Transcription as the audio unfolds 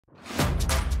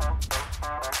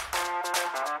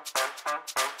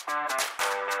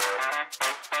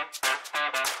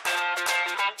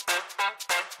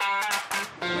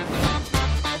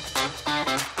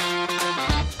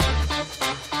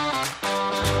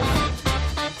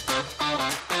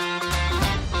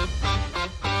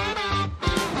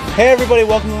Hey everybody,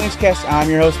 welcome to Nuggies. I'm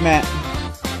your host Matt.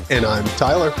 And I'm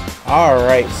Tyler.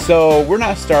 Alright, so we're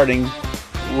not starting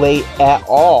late at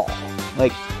all.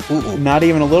 Like, not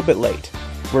even a little bit late.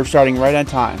 We're starting right on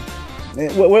time.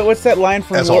 What's that line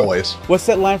from... As always. What's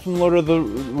that line from Lord of the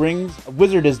Rings? A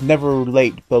wizard is never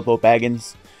late, Bilbo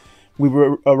Baggins. We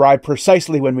arrive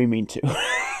precisely when we mean to.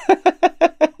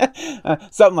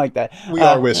 Something like that. We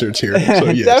are wizards here, so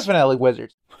yes. Definitely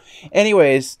wizards.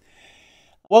 Anyways...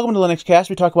 Welcome to Linux.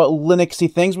 We talk about Linuxy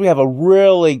things. We have a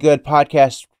really good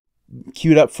podcast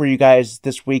queued up for you guys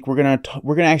this week. We're gonna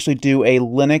actually do a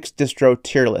Linux distro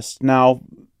tier list. Now,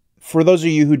 for those of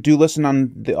you who do listen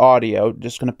on the audio,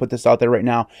 just gonna put this out there right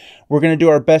now. We're gonna do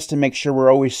our best to make sure we're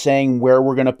always saying where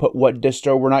we're gonna put what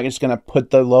distro. We're not just gonna put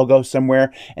the logo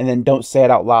somewhere and then don't say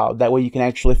it out loud. That way you can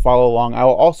actually follow along. I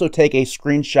will also take a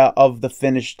screenshot of the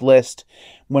finished list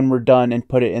when we're done and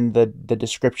put it in the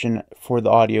description for the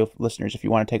audio listeners if you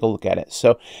want to take a look at it.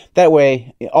 So that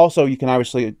way, also you can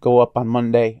obviously go up on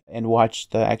Monday and watch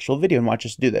the actual video and watch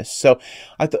us do this. So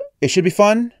I thought it should be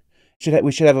fun.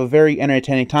 We should have a very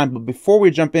entertaining time. But before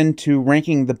we jump into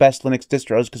ranking the best Linux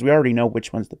distros, because we already know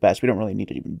which one's the best, we don't really need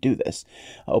to even do this.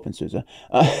 OpenSUSE.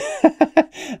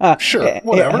 Sure,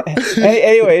 whatever.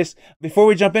 Anyways, before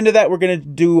we jump into that, we're going to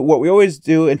do what we always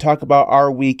do and talk about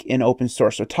our week in open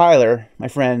source. So Tyler, my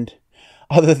friend,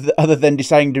 other than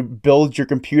deciding to build your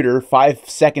computer 5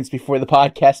 seconds before the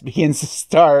podcast begins to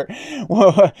start,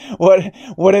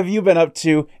 what have you been up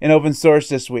to in open source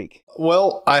this week?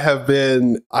 Well, I've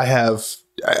done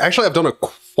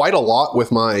quite a lot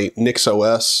with my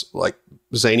NixOS, like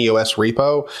ZanyOS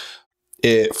repo.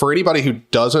 For anybody who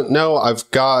doesn't know,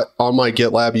 I've got on my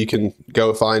GitLab, you can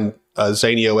go find a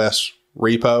ZanyOS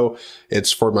repo.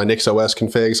 It's for my NixOS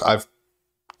configs. I've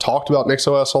talked about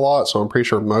NixOS a lot, so I'm pretty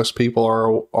sure most people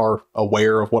are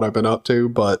aware of what I've been up to.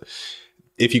 But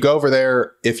if you go over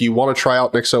there, if you want to try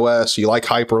out NixOS, you like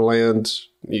Hyperland,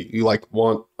 you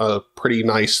want a pretty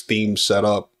nice theme set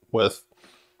up with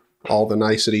all the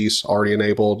niceties already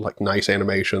enabled, like nice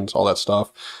animations, all that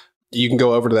stuff, you can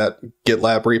go over to that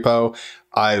GitLab repo.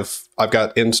 I've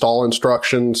got install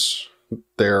instructions.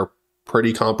 They're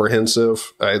pretty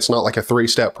comprehensive. It's not like a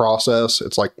 3-step process.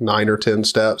 It's like 9 or 10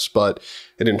 steps, but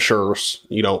it ensures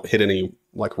you don't hit any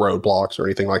like roadblocks or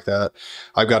anything like that.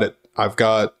 I've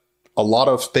got a lot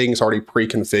of things already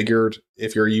pre-configured.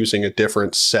 If you're using a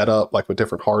different setup, like with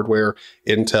different hardware,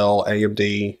 Intel,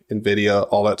 AMD, NVIDIA,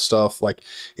 all that stuff, like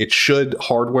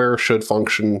hardware should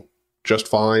function just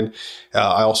fine.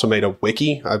 I also made a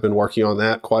wiki. I've been working on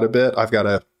that quite a bit.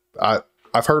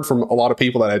 I've heard from a lot of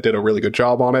people that I did a really good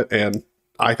job on it, and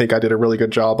I think I did a really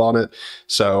good job on it.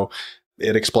 So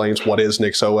it explains what is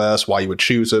NixOS, why you would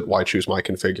choose it, why choose my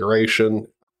configuration,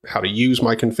 how to use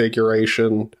my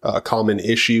configuration, common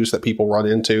issues that people run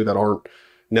into that aren't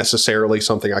necessarily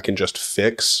something I can just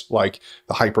fix, like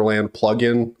the Hyperland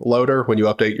plugin loader. When you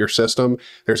update your system,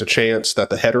 there's a chance that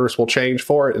the headers will change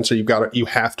for it, and so you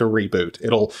have to reboot.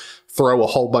 It'll throw a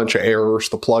whole bunch of errors.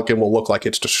 The plugin will look like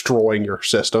it's destroying your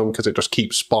system because it just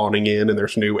keeps spawning in and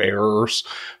there's new errors,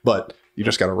 but you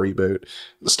just got to reboot.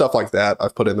 Stuff like that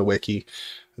I've put in the wiki.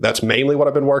 That's mainly what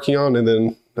I've been working on. And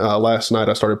then last night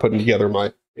I started putting together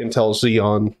my Intel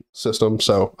Xeon system.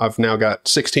 So I've now got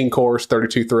 16 cores,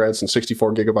 32 threads, and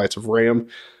 64 gigabytes of RAM.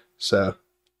 So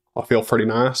I feel pretty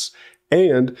nice.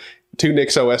 And to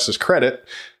NixOS's credit,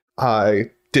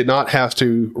 I did not have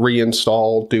to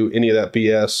reinstall, do any of that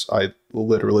BS. I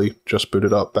literally just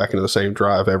booted up back into the same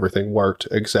drive. Everything worked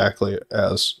exactly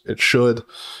as it should.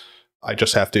 I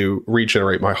just have to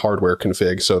regenerate my hardware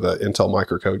config so that Intel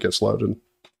microcode gets loaded,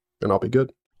 and I'll be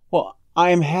good. Well,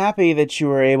 I am happy that you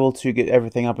were able to get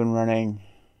everything up and running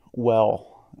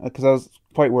well, because I was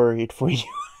quite worried for you.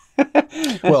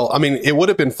 Well, I mean, it would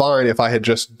have been fine if I had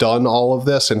just done all of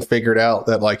this and figured out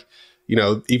that, like, you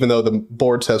know, even though the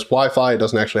board says Wi-Fi, it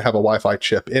doesn't actually have a Wi-Fi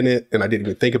chip in it, and I didn't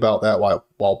even think about that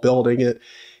while building it.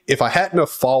 If I hadn't have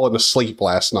fallen asleep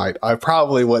last night, I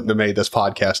probably wouldn't have made this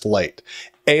podcast late.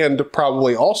 And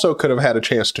probably also could have had a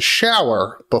chance to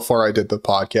shower before I did the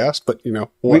podcast, but, you know,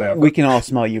 whatever. We can all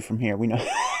smell you from here. We know.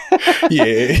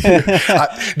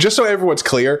 Yeah. Just so everyone's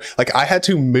clear, like, I had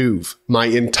to move my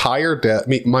entire desk.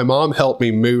 My mom helped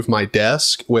me move my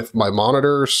desk with my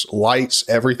monitors, lights,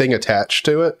 everything attached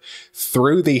to it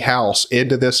through the house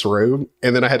into this room.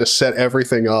 And then I had to set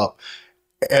everything up.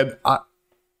 And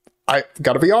I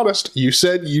got to be honest, you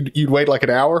said you'd wait like an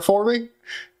hour for me.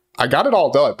 I got it all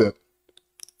done, but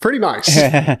pretty nice.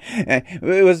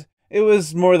 It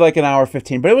was more like an hour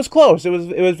 15, but it was close. It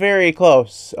was very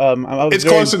close. It's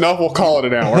close enough. We'll call it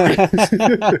an hour.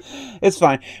 It's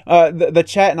fine. The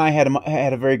chat and I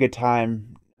had a very good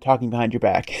time talking behind your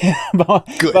back about,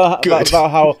 Good, about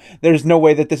how there's no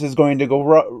way that this is going to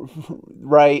go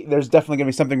right. There's definitely going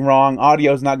to be something wrong.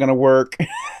 Audio's not going to work.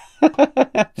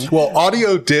 Well,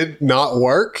 audio did not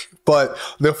work, but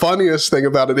the funniest thing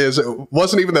about it is it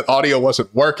wasn't even that audio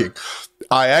wasn't working.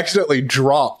 I accidentally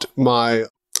dropped my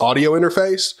audio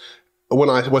interface when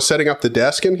I was setting up the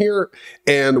desk in here,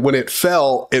 and when it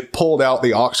fell, it pulled out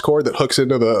the aux cord that hooks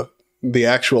into the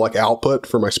actual like output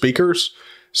for my speakers.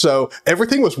 So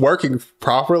everything was working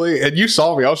properly, and you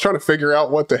saw me. I was trying to figure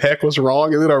out what the heck was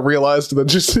wrong, and then I realized that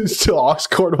just still aux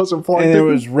cord wasn't plugged in. And there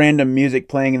was random music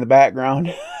playing in the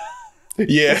background.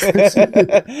 Yeah.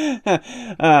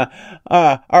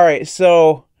 All right.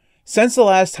 So since the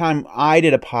last time I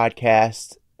did a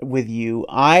podcast with you,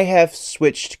 I have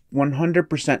switched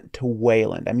 100% to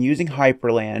Wayland. I'm using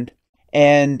Hyperland,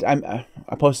 and I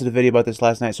posted a video about this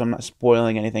last night, so I'm not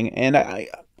spoiling anything. And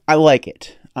I like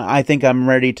it. I think I'm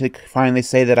ready to finally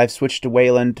say that I've switched to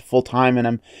Wayland full time,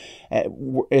 and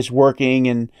it's working,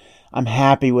 and I'm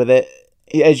happy with it.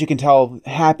 As you can tell,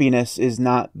 happiness is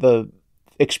not the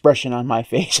expression on my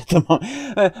face at the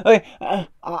moment.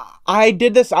 I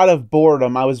did this out of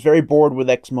boredom. I was very bored with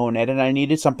Xmonad, and I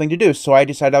needed something to do, so I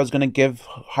decided I was going to give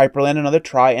Hyperland another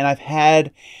try, and I've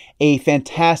had a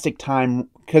fantastic time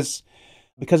because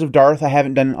of Darth. I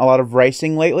haven't done a lot of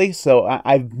racing lately, so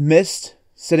I've missed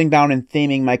sitting down and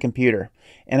theming my computer,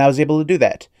 and I was able to do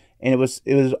that, and it was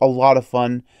a lot of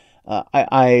fun.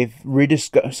 I've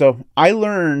rediscovered. So I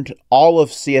learned all of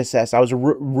CSS. I was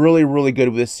really, really good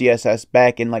with CSS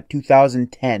back in like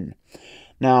 2010.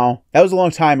 Now, that was a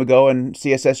long time ago, and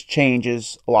CSS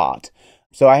changes a lot.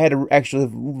 So I had to actually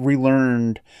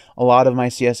relearned a lot of my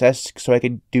CSS so I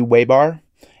could do Waybar,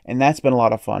 and that's been a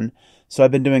lot of fun. So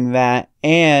I've been doing that,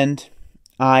 and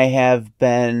I have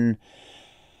been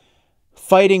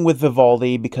fighting with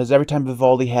Vivaldi because every time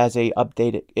Vivaldi has a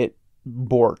update, it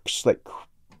borks, like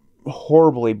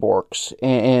horribly borks.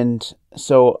 And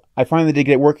so I finally did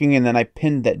get it working, and then I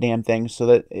pinned that damn thing so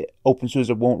that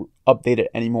OpenSUSE won't update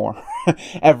it anymore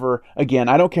ever again.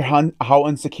 I don't care how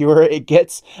insecure it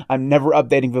gets. I'm never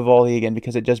updating Vivaldi again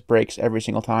because it just breaks every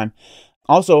single time.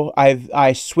 Also,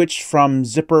 I switched from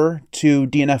Zypper to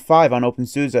DNF5 on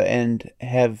OpenSUSE and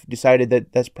have decided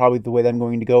that that's probably the way that I'm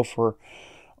going to go for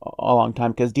a long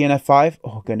time, because DNF5,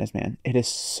 oh goodness, man, it is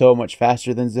so much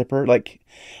faster than Zypper. Like,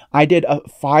 I did a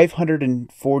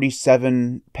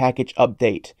 547 package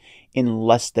update in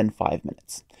less than 5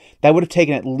 minutes. That would have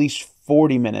taken at least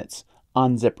 40 minutes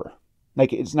on Zypper.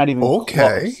 Like, it's not even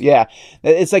close. Yeah,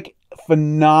 it's like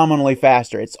phenomenally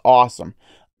faster. It's awesome.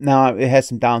 Now, it has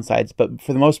some downsides, but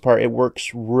for the most part, it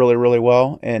works really, really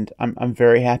well, and I'm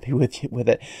very happy with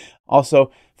it.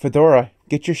 Also, Fedora,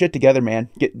 get your shit together, man.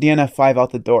 Get DNF5 out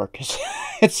the door, because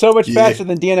it's so much faster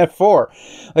than DNF4.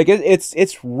 Like,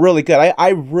 it's really good. I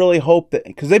really hope that,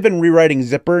 because they've been rewriting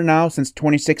Zypper now since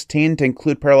 2016 to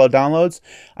include parallel downloads.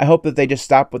 I hope that they just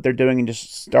stop what they're doing and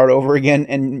just start over again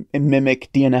and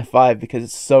mimic DNF5, because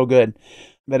it's so good.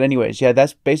 But anyways, yeah,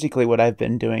 that's basically what I've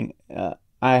been doing.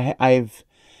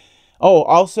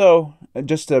 Also,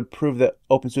 just to prove that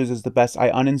OpenSUSE is the best, I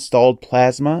uninstalled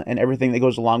Plasma and everything that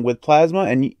goes along with Plasma.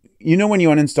 And you know, when you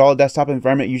uninstall a desktop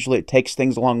environment, usually it takes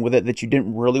things along with it that you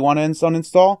didn't really want to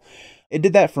uninstall. It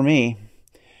did that for me.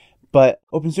 But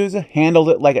OpenSUSE handled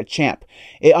it like a champ.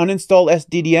 It uninstalled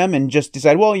SDDM and just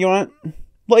decided, well, you know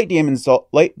what?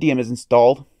 LightDM is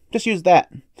installed. Just use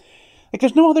that. Like,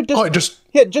 there's no other it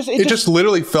just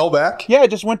literally fell back? Yeah,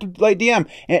 it just went to LightDM.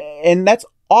 And that's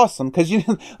awesome, because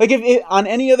like, if on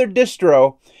any other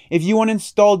distro, if you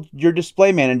uninstalled your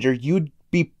display manager, you'd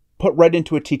be put right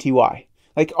into a TTY,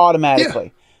 like,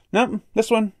 automatically. Yeah. No, this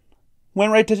one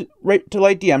went right to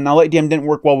LightDM. Now, LightDM didn't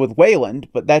work well with Wayland,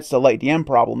 but that's a LightDM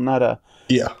problem, not a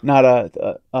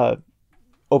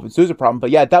OpenSUSE problem. But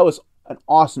yeah, that was an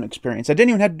awesome experience. I didn't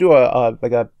even have to do a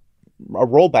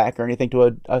rollback or anything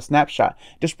to a snapshot.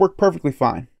 It just worked perfectly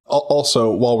fine.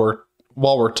 Also, while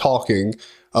we're talking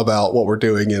about what we're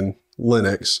doing in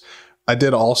Linux, I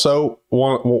did also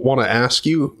want to ask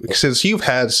you, since you've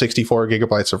had 64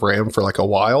 gigabytes of RAM for like a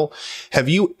while, have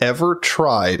you ever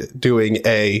tried doing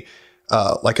a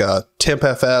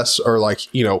tempfs, or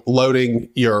like, you know, loading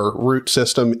your root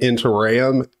system into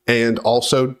RAM and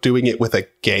also doing it with a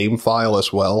game file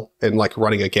as well, and like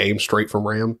running a game straight from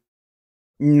RAM?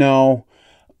 No,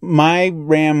 my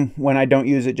RAM, when I don't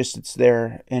use it, just sits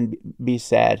there and be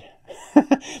sad.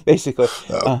 Basically.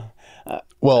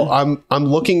 Well, I'm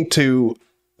looking to,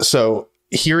 so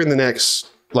here in the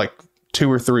next like 2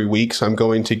 or 3 weeks, I'm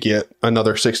going to get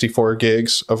another 64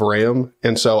 gigs of RAM.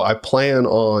 And so I plan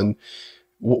on,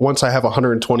 once I have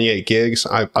 128 gigs,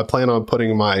 I plan on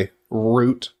putting my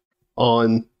root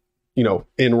on,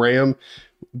 in RAM,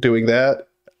 doing that,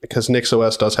 because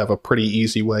NixOS does have a pretty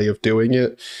easy way of doing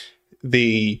it.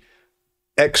 The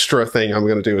extra thing I'm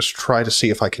going to do is try to see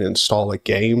if I can install a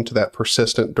game to that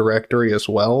persistent directory as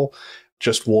well.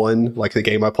 Just one, like the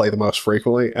game I play the most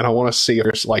frequently. And I want to see if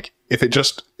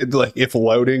there's if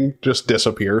loading just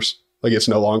disappears, like it's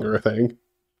no longer a thing.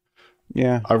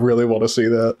 Yeah. I really want to see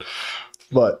that.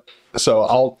 But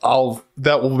so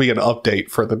that will be an update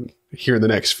for here in the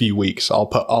next few weeks.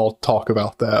 I'll talk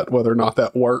about that, whether or not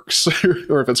that works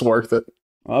or if it's worth it.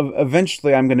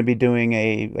 Eventually, I'm going to be doing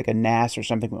a NAS or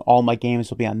something. All my games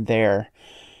will be on there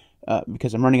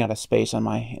because I'm running out of space on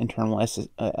my internal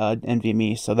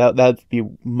NVMe. So that'd be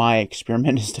my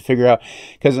experiment, is to figure out,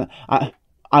 because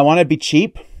I want to be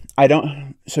cheap.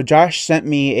 So Josh sent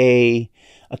me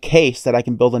a case that I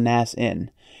can build a NAS in,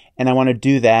 and I want to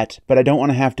do that, but I don't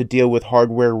want to have to deal with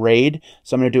hardware RAID.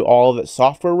 So I'm going to do all of it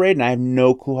software RAID, and I have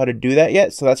no clue how to do that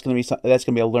yet. So that's going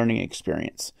to be a learning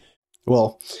experience.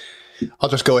 Well, I'll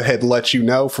just go ahead and let you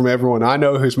know, from everyone I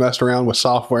know who's messed around with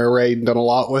software RAID and done a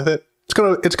lot with it,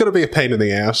 it's gonna be a pain in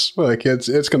the ass. Like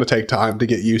it's gonna take time to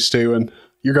get used to, and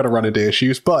you're gonna run into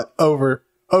issues. But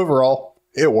overall,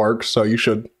 it works, so you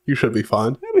should be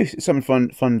fine. It'll be something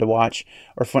fun to watch,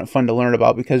 or fun to learn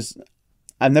about, because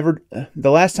the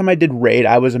last time I did RAID,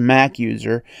 I was a Mac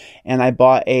user, and I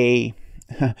bought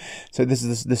so this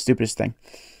is the stupidest thing.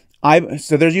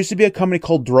 So there used to be a company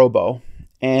called Drobo,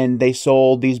 and they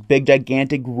sold these big,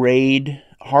 gigantic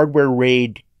hardware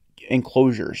RAID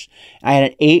enclosures. I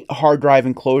had an 8 hard drive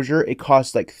enclosure. It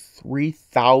cost like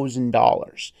 $3,000.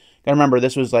 Gotta remember,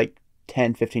 this was like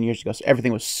 10, 15 years ago, so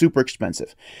everything was super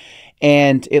expensive.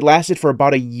 And it lasted for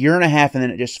about a year and a half, and then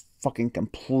it just fucking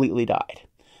completely died.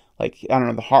 Like, I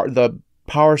don't know, the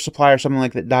power supply or something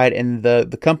like that died, and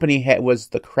the company was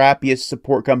the crappiest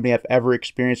support company I've ever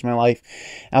experienced in my life.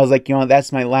 I was like,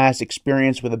 that's my last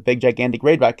experience with a big, gigantic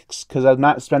RAID box, because I'm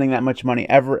not spending that much money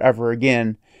ever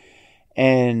again.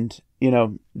 And,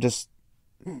 just...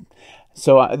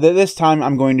 So this time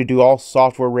I'm going to do all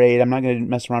software RAID. I'm not going to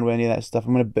mess around with any of that stuff.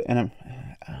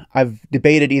 I've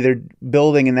debated either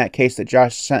building in that case that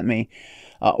Josh sent me,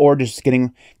 or just getting,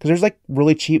 because there's like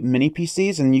really cheap mini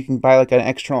PCs, and you can buy like an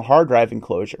external hard drive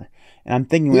enclosure. And I'm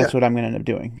thinking that's what I'm going to end up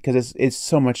doing, because it's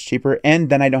so much cheaper, and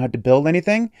then I don't have to build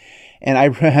anything. And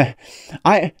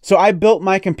I built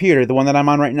my computer, the one that I'm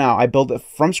on right now. I built it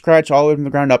from scratch, all the way from the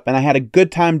ground up, and I had a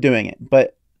good time doing it.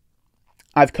 But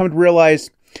I've come to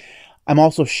realize I'm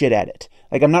also shit at it.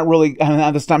 Like, I'm not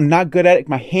good at it.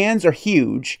 My hands are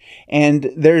huge,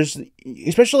 and there's,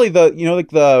 especially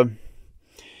the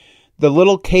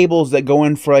little cables that go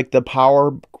in for like the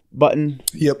power button.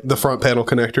 Yep, the front panel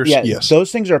connectors. Yeah, yes.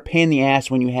 Those things are a pain in the ass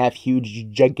when you have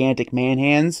huge, gigantic man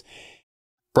hands.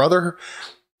 Brother,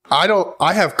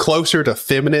 I have closer to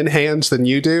feminine hands than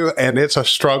you do, and it's a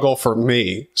struggle for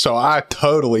me. So I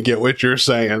totally get what you're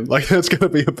saying. Like, that's going to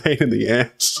be a pain in the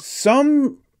ass.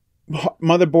 Some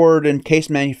motherboard and case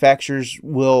manufacturers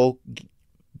will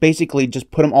basically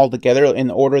just put them all together in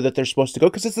the order that they're supposed to go,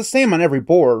 because it's the same on every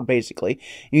board, basically.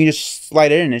 You can just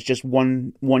slide it in. It's just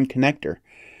one connector.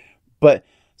 But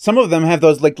some of them have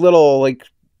those like little like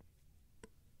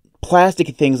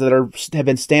plastic things that have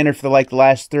been standard for like the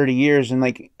last 30 years, and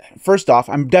like, first off,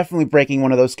 I'm definitely breaking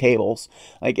one of those cables.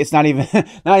 Like, it's not even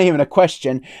a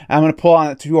question. I'm going to pull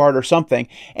on it too hard or something.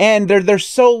 And they're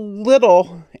so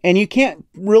little, and you can't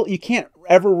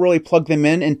ever really plug them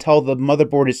in until the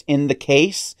motherboard is in the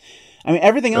case. I mean,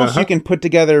 everything else you can put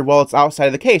together while it's outside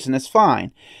of the case, and it's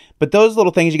fine. But those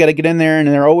little things, you got to get in there, and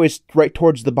they're always right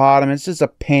towards the bottom. It's just a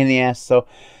pain in the ass. So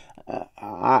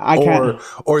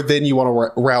or then you want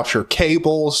to route your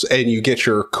cables, and you get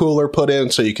your cooler put in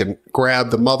so you can grab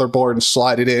the motherboard and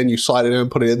slide it in. You slide it in,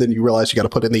 put it in, then you realize you got to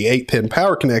put in the 8-pin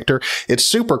power connector. It's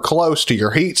super close to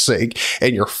your heatsink,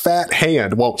 and your fat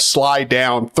hand won't slide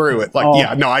down through it. Like,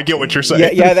 I get what you're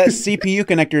saying. Yeah, that CPU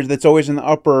connector that's always in the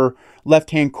upper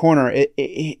left-hand corner, it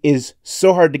is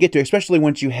so hard to get to, especially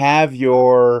once you have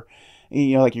your,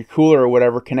 like your cooler or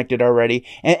whatever connected already.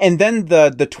 And then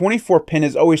the 24 pin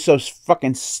is always so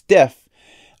fucking stiff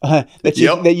that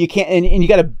you can't, and you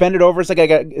got to bend it over. It's like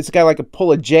a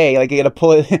pull a J. Like, you got to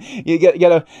pull it. you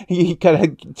got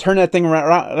to turn that thing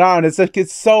around. It's like,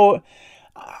 it's so.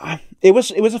 It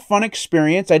was a fun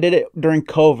experience. I did it during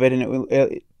COVID,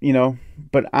 and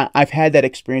but I've had that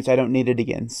experience. I don't need it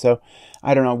again. So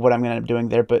I don't know what I'm going to end up doing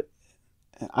there, but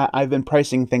I've been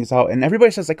pricing things out, and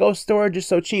everybody says like, "Oh, storage is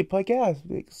so cheap." Like, yeah,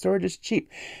 storage is cheap.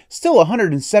 Still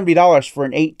 $170 for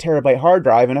an 8 terabyte hard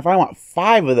drive, and if I want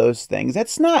 5 of those things,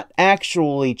 that's not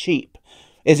actually cheap.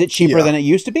 Is it cheaper than it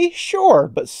used to be? Sure,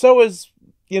 but so is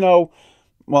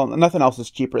well, nothing else is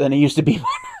cheaper than it used to be.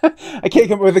 I can't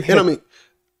come up with a... And I mean,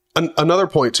 another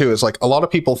point too is like a lot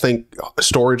of people think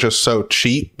storage is so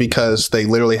cheap because they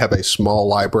literally have a small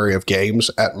library of games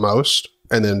at most,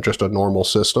 and then just a normal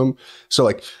system. So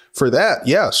like for that,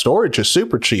 yeah, storage is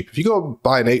super cheap. If you go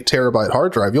buy an 8 terabyte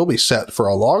hard drive, you'll be set for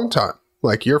a long time.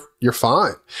 Like you're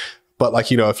fine. But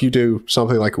like, if you do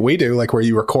something like we do, like where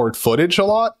you record footage a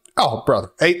lot, oh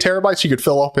brother, 8 terabytes you could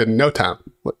fill up in no time.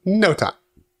 No time.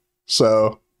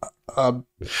 So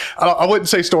I wouldn't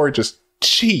say storage is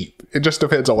cheap. It just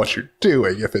depends on what you're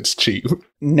doing if it's cheap.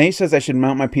 Nate says I should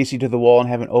mount my PC to the wall and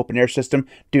have an open air system.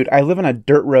 Dude, I live on a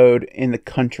dirt road in the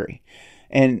country.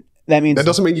 And that means... That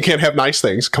doesn't mean you can't have nice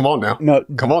things. Come on now. No,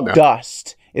 come on now.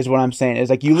 Dust is what I'm saying. It's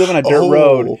like you live on a dirt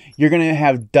road, you're going to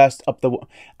have dust up the...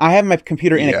 I have my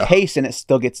computer in a case and it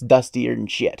still gets dustier and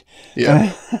shit.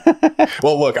 Yeah.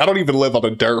 Well, look, I don't even live on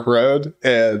a dirt road,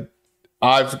 and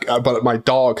but my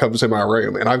dog comes in my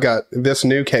room, and I've got this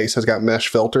new case has got mesh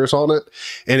filters on it,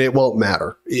 and it won't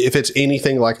matter if it's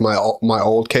anything like my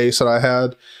old case that I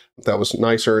had that was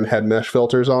nicer and had mesh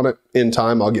filters on it. In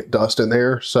time, I'll get dust in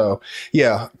there. So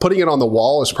yeah, putting it on the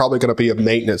wall is probably going to be a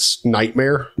maintenance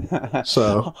nightmare.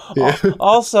 So yeah.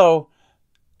 Also,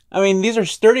 I mean, these are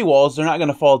sturdy walls; they're not going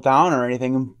to fall down or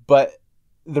anything, but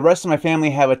the rest of my family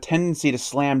have a tendency to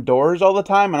slam doors all the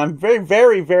time, and I'm very,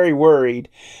 very, very worried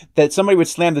that somebody would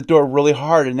slam the door really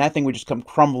hard and that thing would just come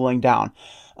crumbling down.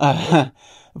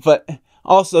 But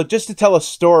also, just to tell a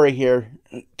story here,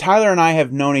 Tyler and I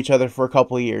have known each other for a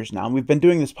couple of years now, and we've been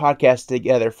doing this podcast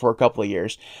together for a couple of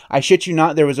years. I shit you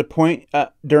not, there was a point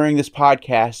during this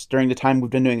podcast, during the time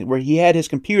we've been doing it, where he had his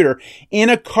computer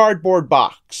in a cardboard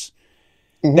box.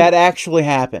 Mm-hmm. That actually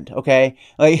happened, okay?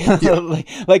 Like, yeah.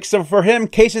 like, so for him,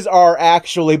 cases are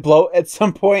actually blow at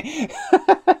some point.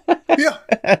 Yeah.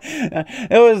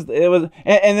 It was,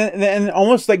 and then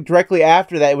almost like directly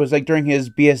after that, it was like during his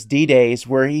BSD days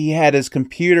where he had his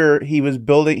computer, he was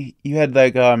building, you had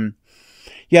like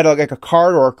a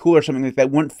card or a cooler or something like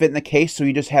that wouldn't fit in the case, so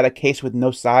you just had a case with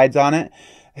no sides on it.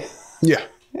 Yeah.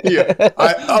 Yeah.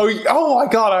 Oh my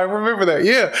God, I remember that.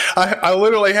 Yeah. I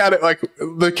literally had it like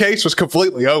the case was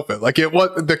completely open. Like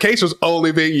the case was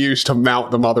only being used to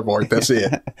mount the motherboard. That's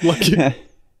it. Like,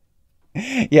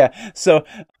 yeah. So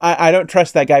I don't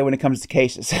trust that guy when it comes to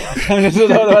cases. That's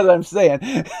what I'm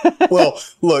saying. Well,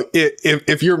 look,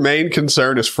 if your main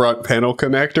concern is front panel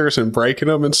connectors and breaking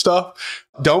them and stuff,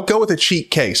 don't go with a cheap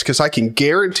case, because I can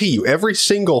guarantee you every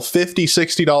single $50,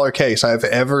 $60 case I've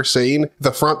ever seen,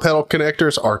 the front panel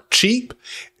connectors are cheap,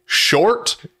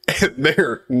 short, and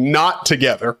they're not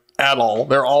together at all.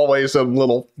 They're always some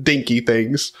little dinky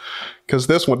things, because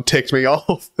this one ticked me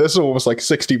off. This one was like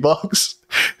 $60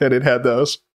 and it had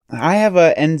those. I have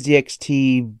a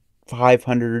NZXT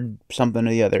 500 something or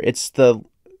the other. It's the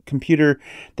computer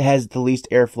that has the least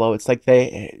airflow. It's like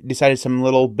they decided some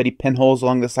little bitty pinholes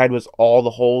along the side was all the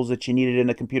holes that you needed in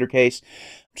a computer case.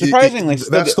 Surprisingly,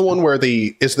 that's the one where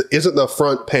isn't the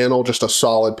front panel just a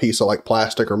solid piece of like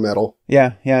plastic or metal?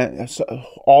 Yeah, so,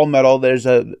 all metal. There's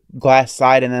a glass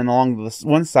side, and then along the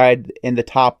one side in the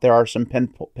top there are some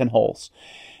pinholes.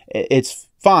 It's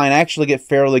fine. I actually get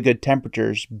fairly good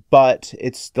temperatures, but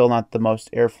it's still not the most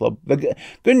airflow. The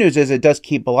good news is it does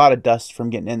keep a lot of dust from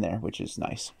getting in there, which is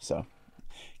nice. So,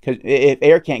 because if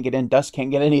air can't get in, dust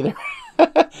can't get in either.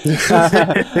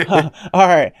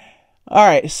 All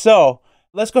right. So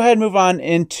let's go ahead and move on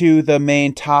into the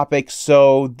main topic.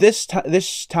 So this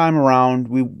time around,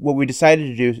 what we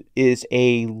decided to do is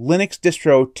a Linux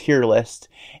distro tier list,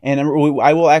 and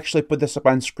I will actually put this up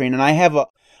on screen. And I have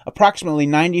approximately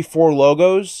 94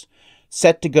 logos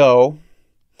set to go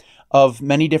of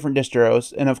many different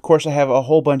distros, and of course I have a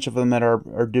whole bunch of them that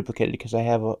are duplicated because I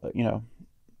have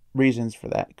reasons for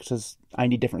that, because I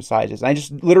need different sizes. I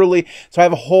just literally, so I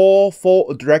have a whole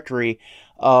full directory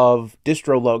of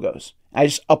distro logos. I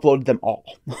just uploaded them all.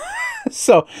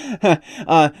 So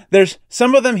there's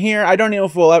some of them here. I don't know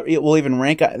if it will even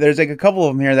rank. There's like a couple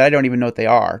of them here that I don't even know what they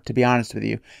are, to be honest with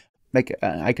you. Like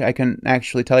I can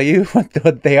actually tell you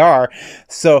what they are.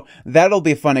 So that'll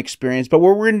be a fun experience. But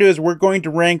what we're going to do is we're going to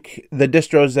rank the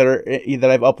distros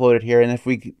that I've uploaded here, and if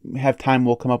we have time,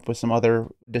 we'll come up with some other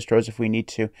distros if we need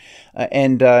to.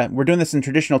 And we're doing this in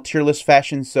traditional tier list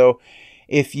fashion. So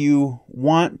if you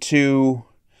want to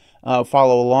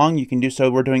follow along, you can do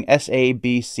so. We're doing S, A,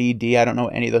 B, C, D. I don't know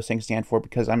what any of those things stand for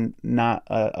because I'm not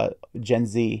a Gen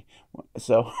Z.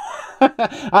 So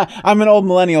I'm an old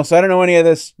millennial, so I don't know any of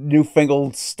this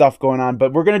newfangled stuff going on,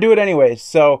 but we're going to do it anyways.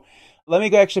 So let me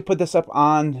go actually put this up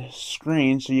on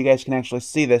screen so you guys can actually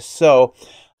see this. So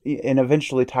and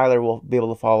eventually Tyler will be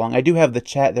able to follow along. I do have the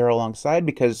chat there alongside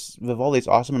because Vivaldi's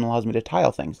awesome and allows me to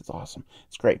tile things. It's awesome.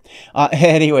 It's great.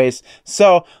 Anyways,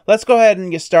 so let's go ahead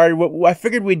and get started. What I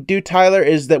figured we'd do, Tyler,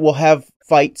 is that we'll have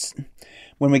fights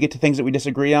when we get to things that we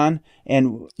disagree on,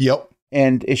 and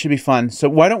and it should be fun. So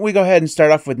why don't we go ahead and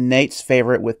start off with Nate's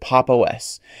favorite with Pop!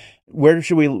 OS. Where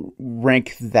should we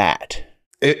rank that?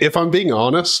 If I'm being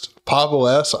honest, Pop!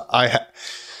 OS, I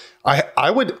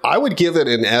would give it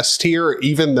an S tier,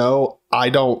 even though I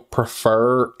don't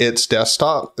prefer its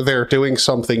desktop. They're doing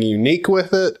something unique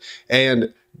with it,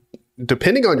 and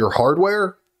depending on your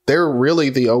hardware, they're really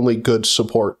the only good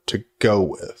support to go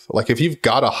with. Like if you've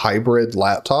got a hybrid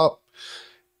laptop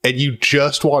and you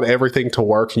just want everything to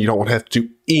work and you don't want to have to do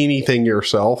anything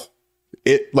yourself,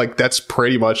 that's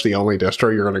pretty much the only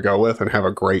distro you're going to go with and have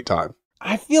a great time.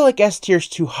 I feel like S tier's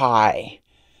too high,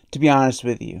 to be honest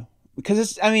with you.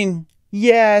 Because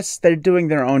yes, they're doing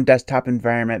their own desktop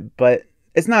environment, but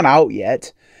it's not out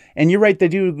yet. And you're right, they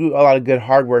do a lot of good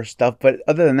hardware stuff, but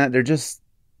other than that, they're just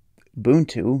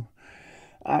Ubuntu.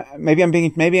 Maybe I'm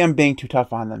being too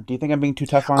tough on them. Do you think I'm being too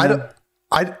tough on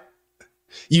them?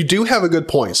 You do have a good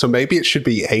point. So maybe it should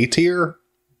be A tier,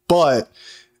 but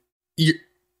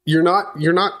you're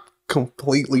not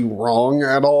completely wrong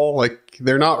at all. Like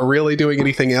they're not really doing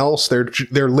anything else. They're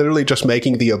literally just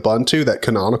making the Ubuntu that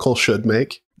Canonical should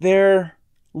make. They're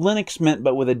Linux Mint,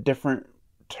 but with a different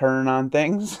turn on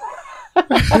things. I'm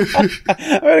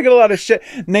gonna get a lot of shit.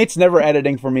 Nate's never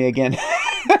editing for me again.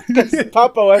 Because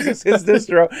Pop! OS is his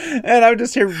distro, and I'm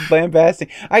just here lambasting.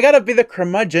 I gotta be the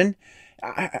curmudgeon.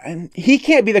 He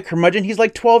can't be the curmudgeon. He's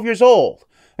like 12 years old.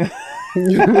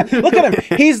 Look at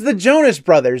him. He's the Jonas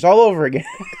Brothers all over again.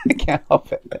 I can't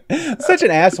help it. Such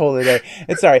an asshole today.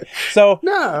 It's sorry. So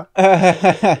no.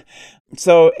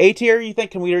 So A tier, you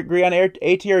think? Can we agree on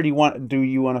A tier, or do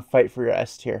you want to fight for your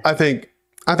S tier? I think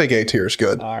A tier is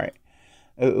good. All right.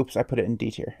 Oops, I put it in D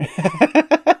tier.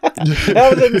 That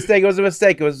was a mistake. It was a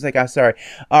mistake. I'm sorry.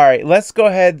 All right, let's go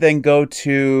ahead then go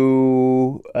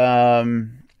to Ardix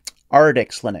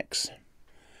Linux.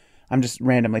 I'm just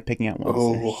randomly picking out ones.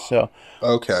 Oh, so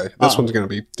okay. This one's going to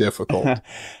be difficult.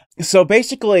 So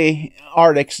basically,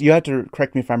 Ardix, you have to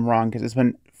correct me if I'm wrong, because it's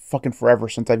been fucking forever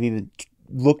since I've even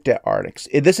looked at Ardix.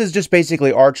 This is just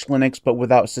basically Arch Linux, but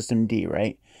without System D,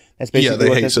 right? That's basically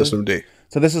they hate System D.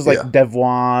 So this is like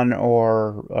Dev1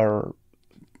 or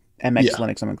MX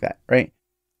Linux, something like that, right?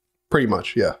 Pretty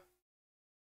much, yeah.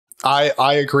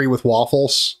 I agree with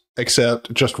Waffles,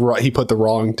 except just he put the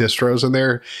wrong distros in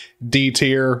there. D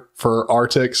tier for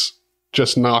Artix,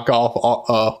 just knock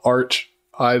off Arch.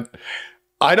 I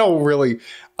don't really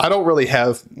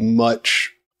have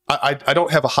much. I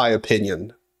don't have a high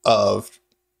opinion of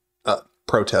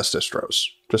protest distros,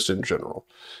 just in general.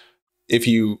 If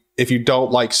you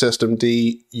don't like System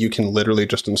D, you can literally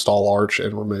just install Arch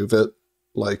and remove it.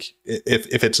 Like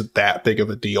if it's that big of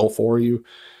a deal for you,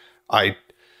 I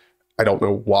don't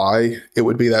know why it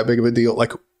would be that big of a deal.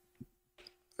 Like,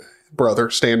 brother,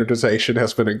 standardization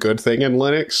has been a good thing in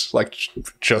Linux. Like,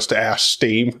 just ask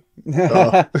Steam.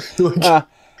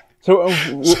 So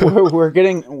we're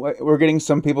getting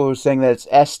some people who are saying that it's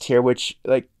S tier, which,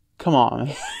 like, come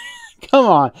on. Come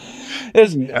on.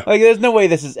 There's no way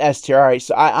this is S tier. All right,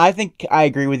 so I think I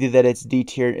agree with you that it's D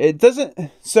tier. It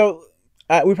doesn't. So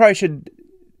we probably should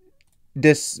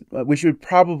we should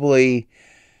probably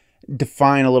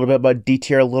define a little bit about D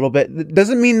tier a little bit. It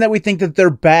doesn't mean that we think that they're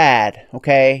bad.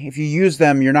 Okay, if you use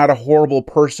them, you're not a horrible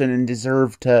person and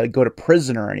deserve to go to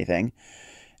prison or anything.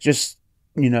 Just,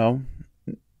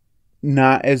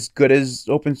 not as good as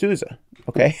OpenSUSE.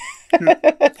 Okay.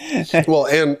 Well,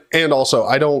 and also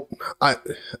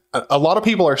a lot of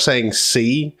people are saying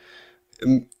C.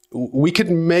 We could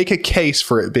make a case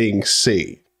for it being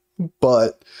C,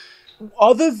 but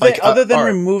other than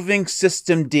removing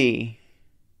System D,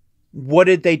 what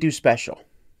did they do special?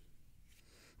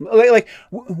 Like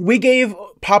we gave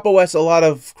Pop! OS a lot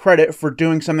of credit for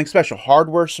doing something special,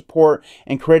 hardware support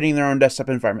and creating their own desktop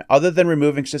environment. Other than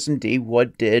removing System D,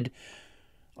 what did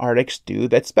Ardix do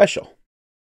that's special?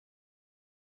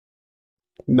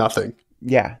 Nothing.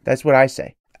 Yeah, that's what I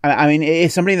say. I mean,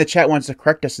 if somebody in the chat wants to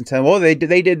correct us and say, well, they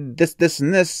did this,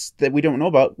 and this that we don't know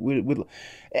about,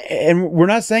 and we're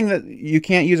not saying that you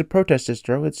can't use a protest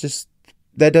distro. It's just,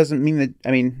 that doesn't mean that,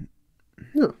 I mean...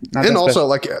 Yeah. And also,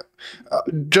 like,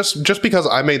 just because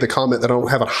I made the comment that I don't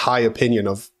have a high opinion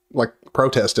of like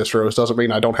protest distros doesn't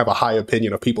mean I don't have a high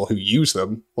opinion of people who use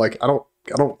them. Like, I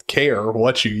don't care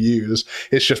what you use.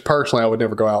 It's just personally, I would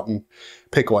never go out and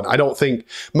pick one. I don't think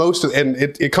and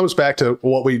it comes back to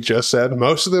what we just said.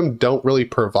 Most of them don't really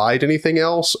provide anything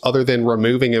else other than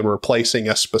removing and replacing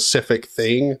a specific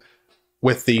thing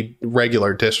with the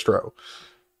regular distro.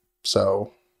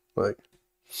 So, like,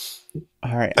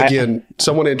 all right. Again,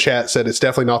 someone in chat said it's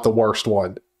definitely not the worst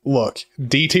one. Look,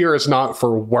 D tier is not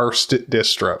for worst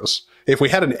distros. If we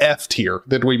had an F tier,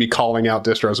 then we'd be calling out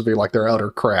distros and be like, they're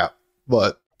utter crap.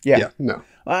 But yeah, no.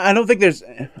 I don't think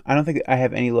I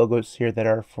have any logos here that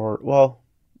are for, well,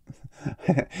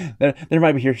 there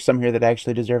might be some here that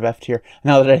actually deserve F tier.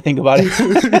 Now that I think about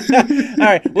it, all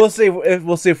right, we'll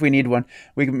see if we need one.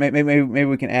 We can maybe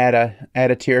we can add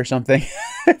a tier or something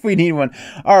if we need one.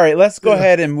 All right, let's go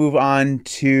ahead and move on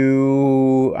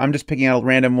to. I'm just picking out a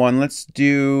random one. Let's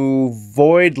do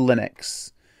Void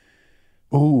Linux.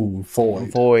 Ooh,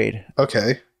 Void.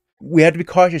 Okay. We have to be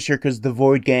cautious here because the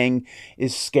Void gang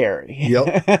is scary.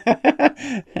 Yep.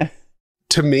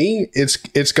 To me,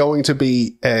 it's going to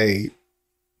be a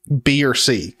B or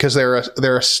C because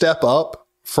they're a step up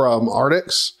from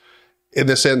Arctics in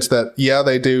the sense that, yeah,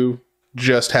 they do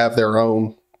just have their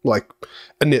own, like,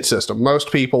 a init system. Most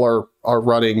people are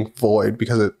running Void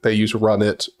because they use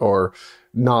Runit or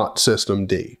not System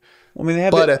D. I mean,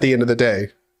 but at the end of the day,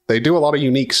 they do a lot of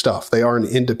unique stuff. They are an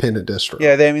independent distro.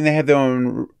 Yeah, they have their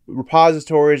own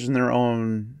repositories and their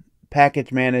own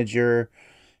package manager.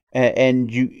 And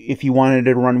if you wanted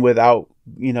to run without,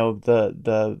 if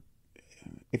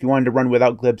you wanted to run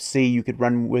without glibc, you could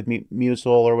run with musl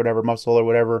or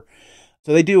whatever.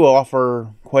 So they do offer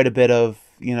quite a bit of,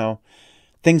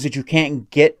 things that you can't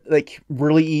get like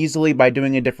really easily by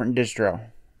doing a different distro.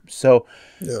 So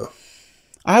yeah.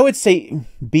 I would say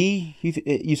B.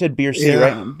 You said B or C,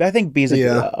 right? I think B is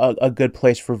a good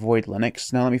place for Void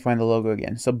Linux. Now let me find the logo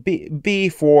again. So B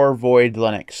for Void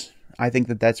Linux. I think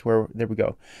that's where, there we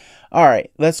go. All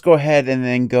right, let's go ahead and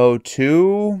then go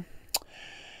to,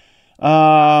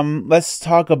 let's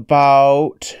talk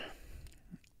about,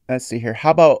 let's see here.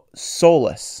 How about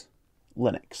Solus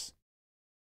Linux?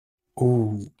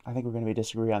 Ooh. I think we're going to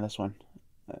disagree on this one.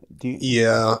 Do you?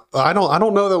 Yeah, I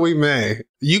don't know that we may.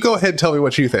 You go ahead and tell me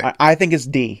what you think. I think it's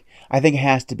D. I think it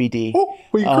has to be D. Oh,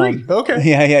 we agree. Okay.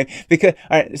 Yeah. Because,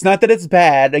 all right, it's not that it's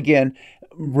bad. Again,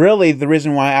 really, the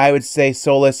reason why I would say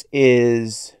Solus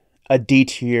is a D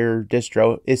tier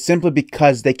distro is simply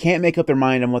because they can't make up their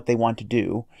mind on what they want to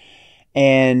do,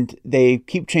 and they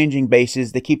keep changing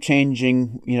bases. They keep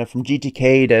changing, from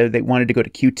GTK to they wanted to go to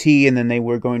Qt, and then they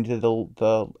were going to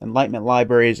the Enlightenment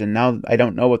libraries, and now I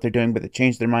don't know what they're doing, but they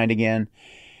changed their mind again,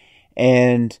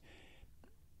 and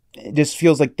it just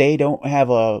feels like they don't have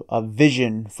a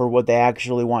vision for what they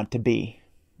actually want to be.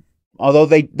 Although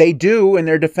they do, in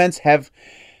their defense, have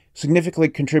significantly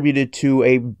contributed to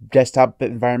a desktop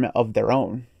environment of their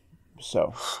own.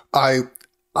 So I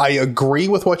agree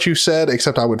with what you said,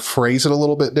 except I would phrase it a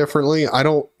little bit differently. I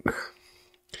don't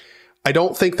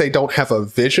think they don't have a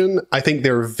vision. I think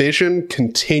their vision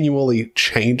continually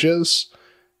changes,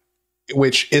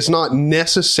 which is not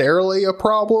necessarily a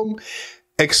problem,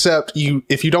 except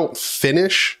if you don't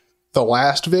finish the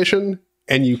last vision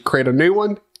and you create a new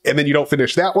one, and then you don't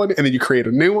finish that one, and then you create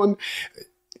a new one,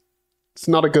 it's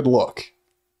not a good look.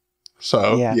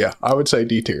 So, yeah I would say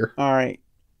D tier. All right.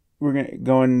 We're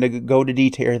going to go to D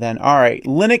tier then. All right.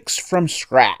 Linux from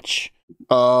scratch.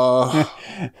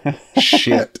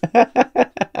 Shit.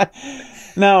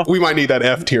 No. We might need that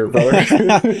F tier,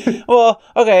 brother. Well,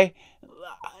 okay.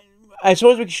 I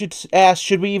suppose we should ask,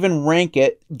 should we even rank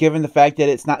it, given the fact that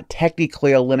it's not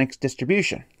technically a Linux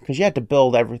distribution? Because you have to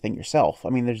build everything yourself. I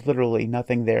mean, there's literally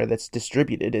nothing there that's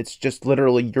distributed. It's just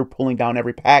literally you're pulling down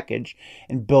every package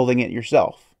and building it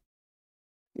yourself.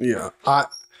 Yeah.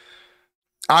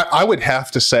 I would have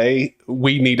to say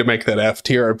we need to make that F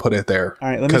tier and put it there. All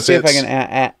right, let me see if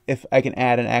I can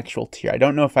add an actual tier. I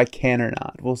don't know if I can or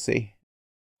not. We'll see.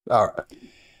 All right.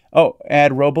 Oh,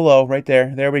 add row below right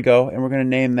there. There we go. And we're going to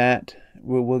name that.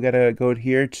 We'll gotta go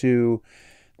here to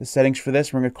the settings for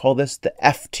this. We're going to call this the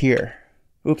F tier.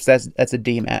 Oops, that's a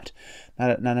D, Matt,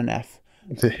 not an F.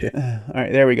 All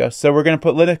right, there we go. So we're going to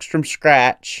put Linux from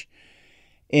scratch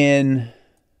in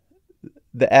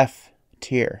the F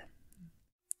tier.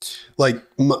 Like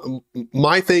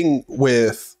my thing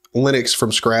with Linux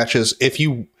from scratch is if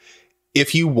you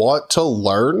want to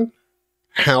learn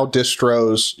how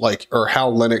distros or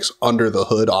how Linux under the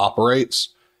hood operates,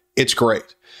 it's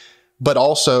great. But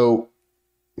also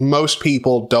most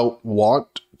people don't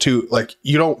want to,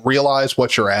 you don't realize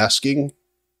what you're asking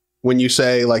when you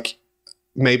say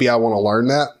maybe I want to learn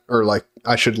that, or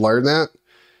I should learn that.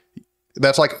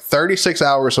 That's like 36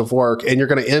 hours of work, and you're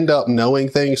going to end up knowing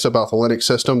things about the Linux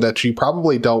system that you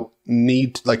probably don't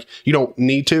need, like you don't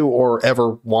need to or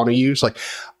ever want to use. Like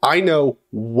I know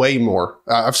way more.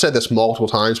 I've said this multiple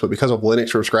times, but because of Linux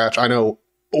from scratch, I know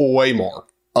way more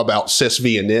about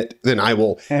sysv and init than I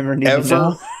will ever need to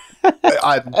know.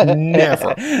 I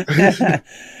never.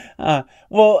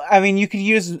 Well, I mean, you could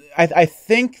use. I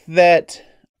think that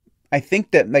like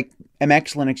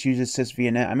MX Linux uses sysv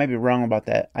and init. I might be wrong about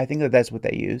that. I think that that's what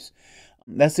they use.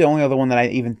 That's the only other one that I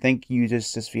even think uses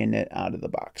sysv and init out of the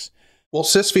box. Well,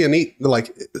 sysv and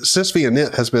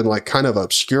init has been like kind of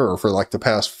obscure for like the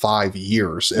past 5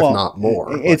 years, if not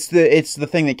more. It's the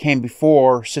thing that came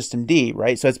before systemd,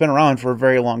 right? So it's been around for a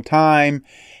very long time,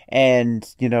 and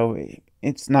you know,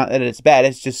 it's not that it's bad.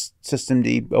 It's just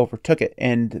systemd overtook it.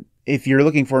 And if you're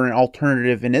looking for an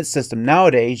alternative in its system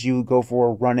nowadays, you go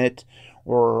for Runit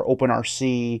or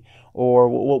OpenRC or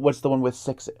what's the one with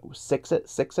Sixit?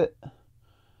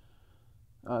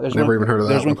 There's Never even heard of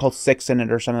that. There's one called Six in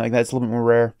it or something like that. It's a little bit more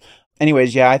rare.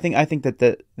 Anyways, yeah, I think that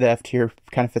the F tier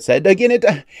kind of fits that. Again,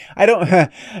 I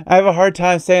have a hard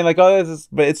time saying like, oh, this is,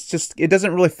 but it's just, it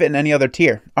doesn't really fit in any other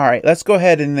tier. All right, let's go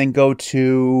ahead and then go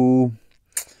to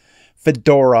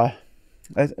Fedora.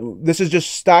 This is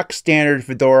just stock standard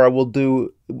Fedora.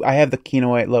 I have the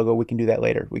Kinoite logo. We can do that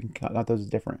later. We can count those as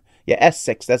different. Yeah,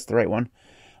 S6, that's the right one.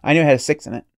 I knew it had a 6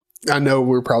 in it. I know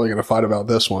we're probably going to fight about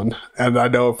this one, and I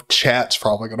know chat's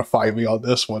probably going to fight me on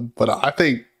this one, but I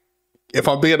think, if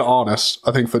I'm being honest,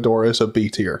 I think Fedora is a B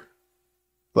tier.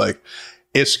 Like,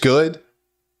 it's good.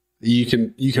 You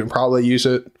can probably use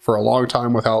it for a long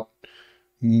time without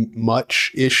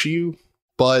much issue,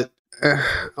 but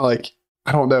like,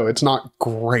 I don't know. It's not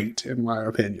great in my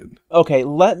opinion. Okay,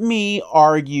 let me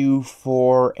argue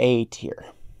for A tier.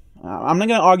 I'm not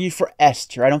going to argue for S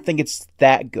tier. I don't think it's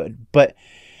that good, but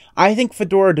I think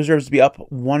Fedora deserves to be up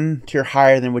one tier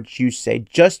higher than what you say,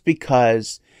 just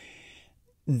because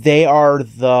they are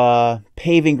the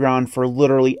paving ground for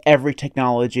literally every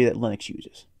technology that Linux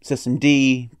uses.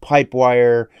 Systemd,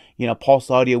 Pipewire,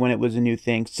 Pulse Audio when it was a new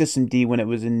thing, Systemd when it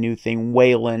was a new thing,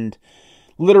 Wayland,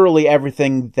 literally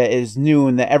everything that is new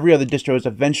and that every other distro is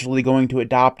eventually going to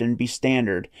adopt and be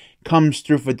standard comes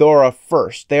through Fedora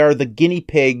first. They are the guinea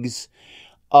pigs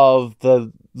of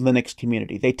the Linux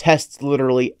community. They test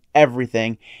literally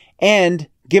everything. And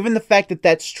given the fact that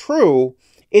that's true,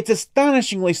 it's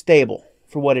astonishingly stable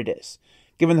for what it is.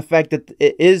 Given the fact that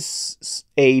it is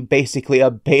basically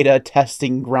a beta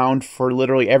testing ground for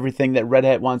literally everything that Red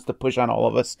Hat wants to push on all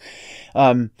of us,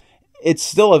 it's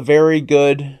still a very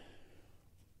good,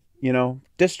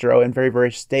 distro and very,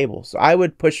 very stable. So I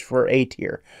would push for A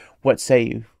tier. What say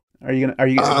you? Are you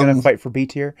gonna fight for B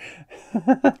tier?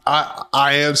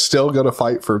 I am still gonna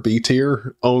fight for B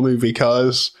tier only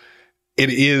because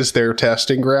it is their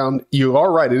testing ground. You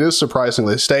are right; it is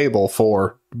surprisingly stable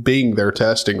for being their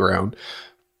testing ground.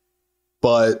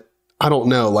 But I don't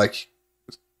know. Like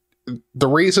the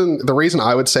reason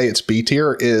I would say it's B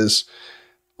tier is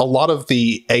a lot of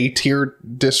the A tier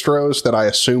distros that I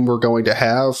assume we're going to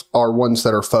have are ones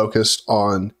that are focused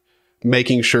on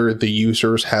making sure the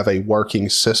users have a working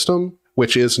system,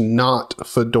 which is not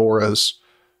Fedora's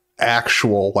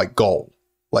actual goal.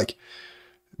 Like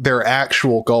their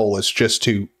actual goal is just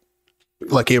to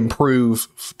improve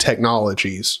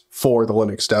technologies for the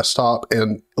Linux desktop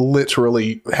and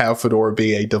literally have Fedora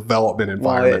be a development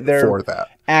environment for that.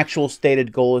 Actual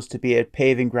stated goal is to be a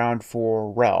paving ground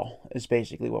for RHEL is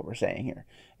basically what we're saying here.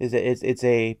 It's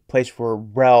a place where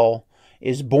RHEL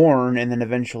is born and then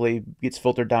eventually gets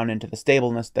filtered down into the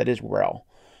stableness that is RHEL.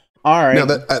 All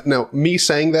right. Now, me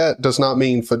saying that does not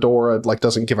mean Fedora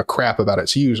doesn't give a crap about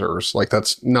its users.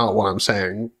 That's not what I'm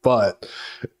saying. But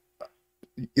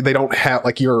they don't have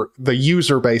the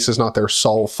user base is not their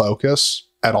sole focus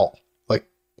at all.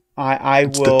 I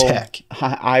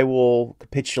will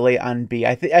capitulate on B.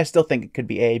 I still think it could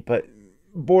be A, but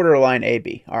borderline A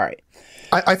B. All right.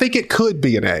 I think it could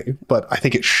be an A, but I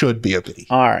think it should be a B.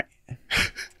 All right.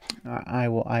 I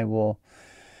will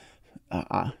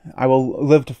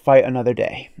live to fight another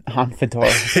day on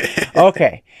Fedora.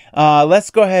 Okay.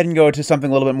 Let's go ahead and go to something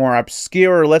a little bit more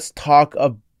obscure. Let's talk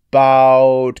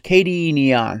about KDE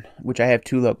Neon, which I have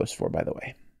 2 logos for, by the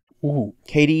way. Ooh.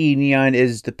 KDE Neon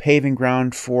is the paving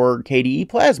ground for KDE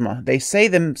Plasma. They say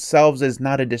themselves as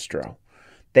not a distro.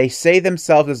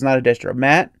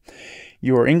 Matt,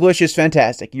 your English is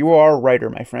fantastic. You are a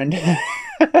writer, my friend.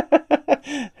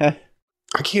 I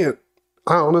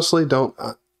honestly don't.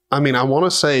 I mean, I want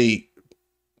to say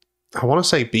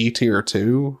B tier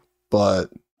too,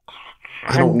 but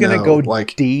I don't I'm gonna know. go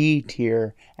Like, D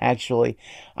tier. Actually,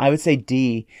 I would say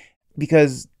D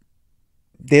because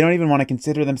they don't even want to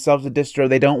consider themselves a distro.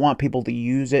 They don't want people to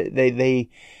use it.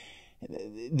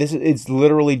 It's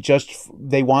literally just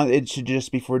they want it to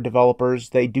just be for developers.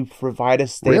 They do provide a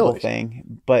stable really?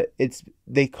 thing, but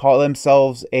they call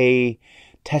themselves a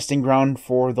testing ground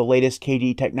for the latest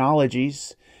KDE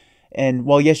technologies. And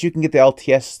well, yes, you can get the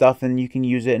LTS stuff and you can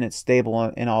use it and it's stable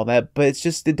and all that, but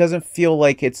it doesn't feel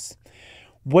like it's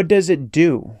what does it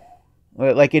do?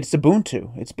 Like it's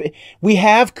Ubuntu. We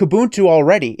have Kubuntu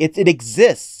already. It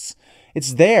exists.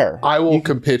 It's there. I will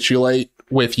capitulate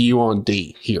with you on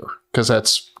D here because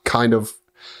that's kind of.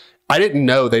 I didn't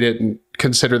know they didn't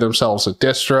consider themselves a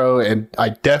distro, and I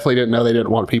definitely didn't know they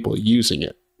didn't want people using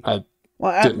it.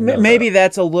 Maybe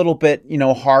that's a little bit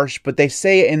harsh, but they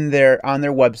say on their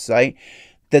website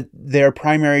that their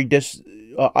primary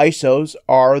ISOs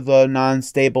are the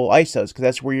non-stable ISOs because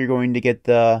that's where you're going to get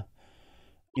the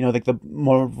like the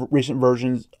more recent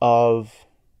versions of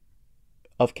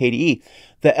KDE.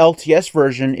 The LTS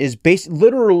version is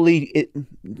literally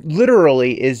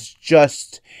is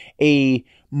just a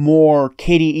more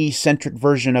KDE centric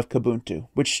version of Kubuntu,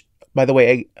 which by the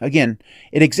way, again,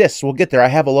 it exists. We'll get there. I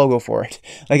have a logo for it.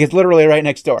 Like it's literally right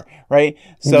next door, right?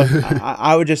 So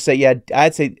I would just say, yeah,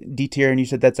 I'd say D tier, and you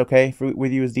said that's okay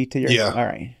with you as D tier? Yeah. All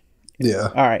right. Yeah.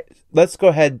 All right. Let's go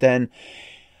ahead then.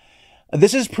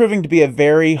 This is proving to be a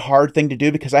very hard thing to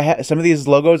do because I have some of these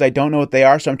logos, I don't know what they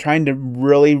are, so I'm trying to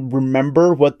really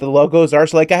remember what the logos are.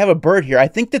 So like I have a bird here. I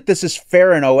think that this is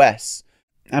Farron OS.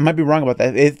 I might be wrong about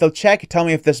that. If they'll check, tell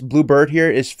me if this blue bird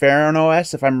here is Farron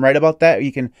OS. If I'm right about that,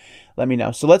 you can let me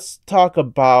know. So let's talk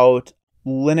about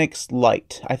Linux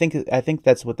Lite. I think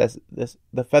that's what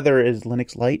the feather is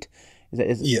Linux Lite.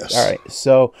 Yes. All right.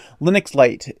 So Linux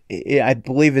Lite, I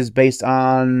believe, is based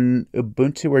on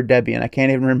Ubuntu or Debian. I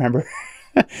can't even remember.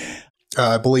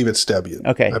 I believe it's Debian.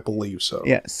 Okay. I believe so.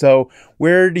 Yeah. So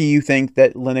where do you think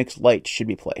that Linux Lite should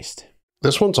be placed?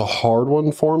 This one's a hard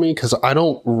one for me because I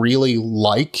don't really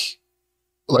like,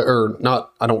 or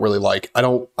not, I don't really like,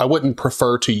 I wouldn't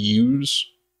prefer to use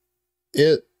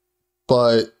it,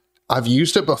 but I've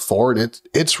used it before and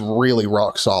it's really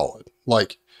rock solid.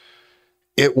 Like,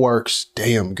 it works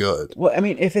damn good. Well, I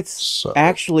mean, if it's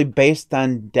actually based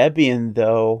on Debian,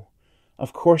 though,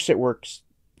 of course it works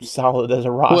solid as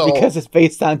a rock because it's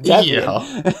based on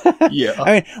Debian. Yeah.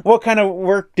 I mean, what kind of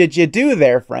work did you do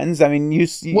there, friends? I mean,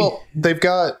 well, they've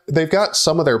got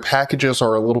some of their packages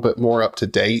are a little bit more up to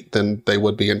date than they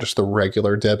would be in just the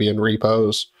regular Debian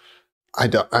repos.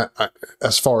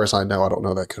 As far as I know, I don't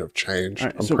know that could have changed.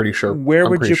 Right, I'm pretty sure. Where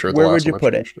would you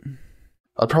put it?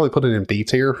 I'd probably put it in B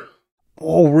tier.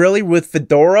 Oh, really? With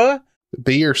Fedora?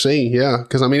 B or C, yeah.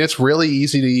 Because I mean, it's really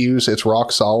easy to use. It's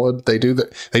rock solid. They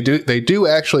do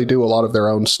actually do a lot of their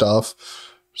own stuff.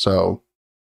 So,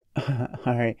 all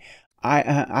right,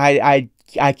 I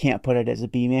can't put it as a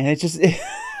B, man. It's just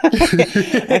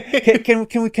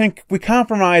can we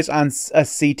compromise on a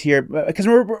C tier because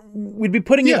we'd be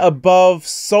putting it above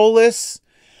Solus,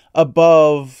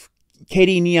 above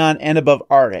KDE Neon, and above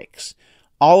Arctics,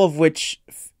 all of which.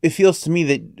 It feels to me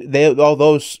that all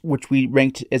those which we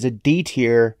ranked as a D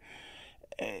tier,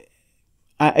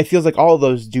 it feels like all of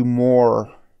those do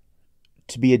more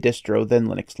to be a distro than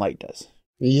Linux Lite does.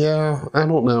 Yeah, I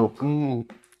don't know.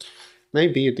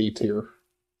 Maybe a D tier.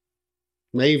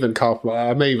 I may even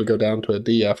go down to a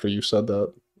D after you said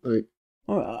that.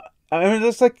 Well, I mean,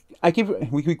 it's like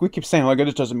we keep saying like it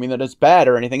just doesn't mean that it's bad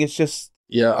or anything. It's just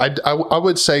I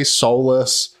would say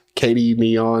Solus, KDE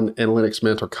Neon, and Linux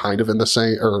Mint are kind of in the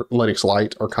same, or Linux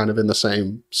Lite are kind of in the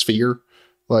same sphere.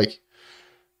 Like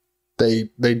they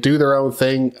do their own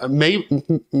thing.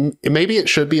 Maybe it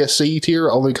should be a C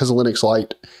tier only because Linux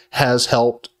Lite has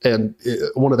helped, and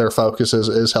one of their focuses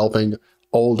is helping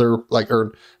older, I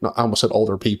almost said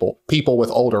older people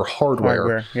with older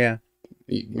hardware. Yeah,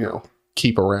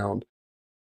 keep around.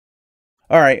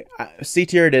 All right, C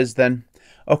tier it is then.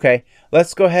 Okay,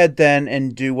 let's go ahead then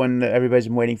and do one that everybody's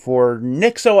been waiting for,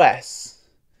 NixOS.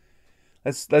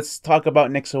 Let's talk about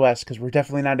NixOS because we're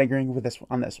definitely not agreeing with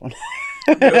on this one.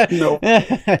 No,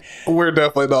 we're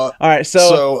definitely not. All right,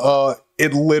 so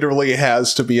it literally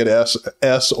has to be an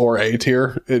S or A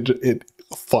tier. It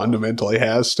fundamentally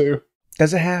has to.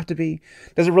 Does it have to be?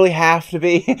 Does it really have to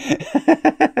be?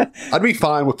 I'd be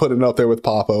fine with putting it up there with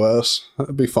Pop OS.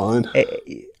 That'd be fine.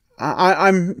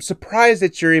 I'm surprised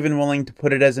that you're even willing to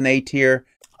put it as an A tier.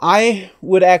 I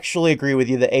would actually agree with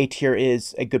you that A tier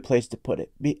is a good place to put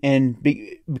it.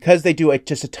 Because they do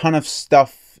just a ton of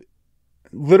stuff,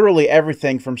 literally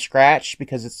everything from scratch,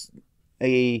 because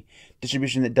a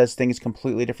distribution that does things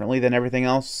completely differently than everything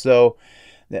else. So,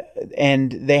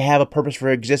 and they have a purpose for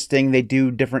existing. They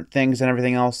do different things than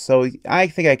everything else. So I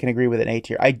think I can agree with an A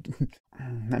tier.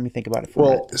 Let me think about it for a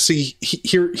minute. See,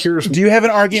 here's... Do you have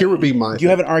an argument? Here would be my... Do you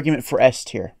have an argument for S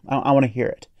tier? I want to hear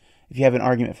it. If you have an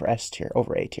argument for S tier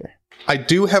over A tier. I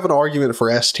do have an argument for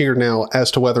S tier now.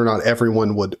 As to whether or not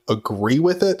everyone would agree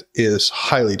with it is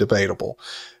highly debatable.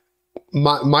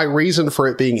 My reason for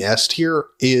it being S tier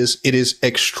is it is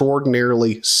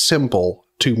extraordinarily simple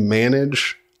to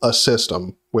manage a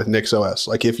system with NixOS.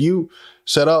 Like if you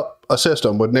set up a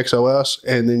system with NixOS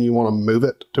and then you want to move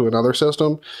it to another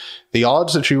system, the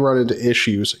odds that you run into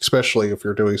issues, especially if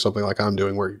you're doing something like I'm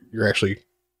doing where you're actually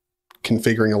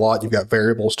configuring a lot, you've got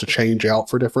variables to change out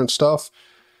for different stuff,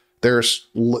 there's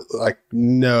like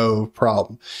no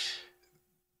problem.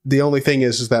 The only thing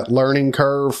is that learning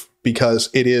curve,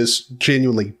 because it is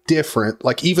genuinely different.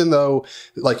 Like even though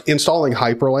like installing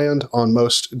Hyperland on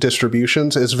most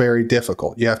distributions is very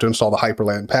difficult. You have to install the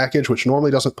Hyperland package, which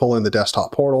normally doesn't pull in the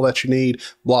desktop portal that you need,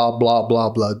 blah, blah, blah,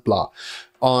 blah, blah.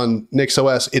 On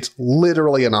NixOS, it's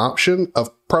literally an option of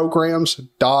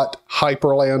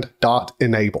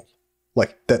programs.hyperland.enable.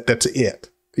 Like that's it.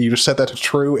 You just set that to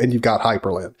true and you've got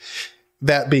Hyperland.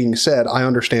 That being said, I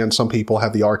understand some people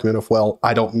have the argument of, well,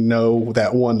 I don't know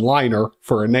that one-liner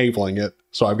for enabling it,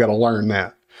 so I've got to learn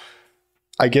that.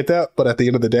 I get that, but at the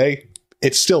end of the day,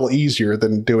 it's still easier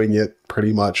than doing it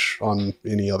pretty much on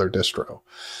any other distro.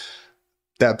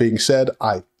 That being said,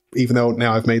 even though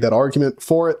now I've made that argument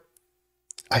for it,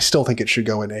 I still think it should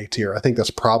go in A tier. I think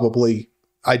that's probably...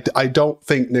 I don't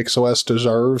think NixOS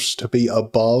deserves to be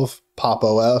above Pop!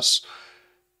 OS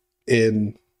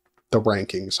in the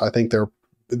rankings. I think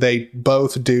they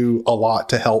both do a lot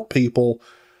to help people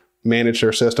manage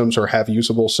their systems or have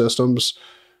usable systems,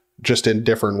 just in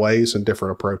different ways and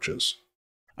different approaches.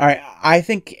 All right, I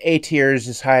think A tier is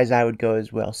as high as I would go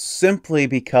as well, simply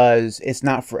because it's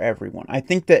not for everyone. I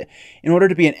think that in order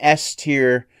to be an S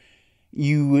tier,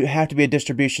 you have to be a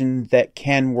distribution that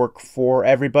can work for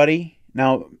everybody.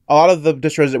 Now, a lot of the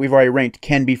distros that we've already ranked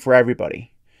can be for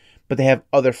everybody, but they have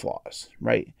other flaws,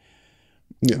 right?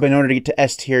 Yeah. But in order to get to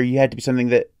S tier, you had to be something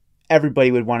that everybody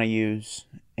would want to use,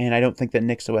 and I don't think that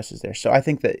NixOS is there. So I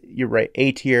think that you're right.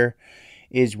 A tier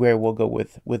is where we'll go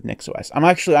with NixOS. I'm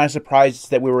actually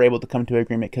surprised that we were able to come to an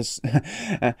agreement, because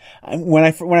when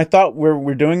I thought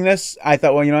we're doing this, I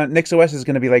thought, well, you know what, NixOS is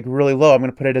going to be like really low. I'm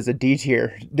going to put it as a D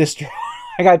tier distro.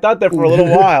 Like I thought that for a little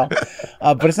while,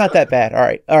 but it's not that bad. All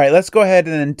right. Let's go ahead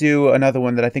and do another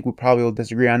one that I think we probably will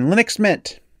disagree on. Linux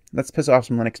Mint. Let's piss off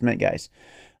some Linux Mint guys.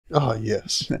 Oh,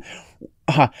 yes.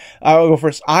 I'll go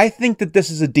first. I think that this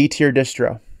is a D tier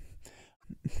distro.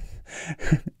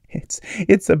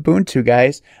 It's Ubuntu,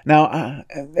 guys. Now,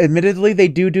 admittedly, they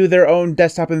do their own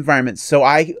desktop environments, so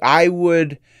I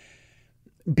would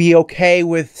be okay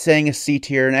with saying a C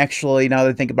tier. And actually, now that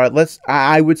I think about it,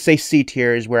 I would say C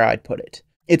tier is where I'd put it.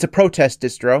 It's a protest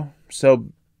distro, so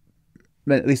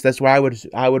at least that's why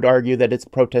I would argue that it's a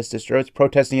protest distro. It's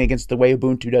protesting against the way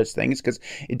Ubuntu does things, because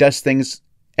it does things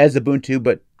as Ubuntu,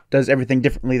 but does everything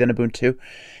differently than Ubuntu.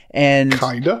 And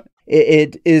kinda.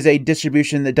 It is a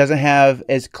distribution that doesn't have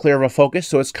as clear of a focus,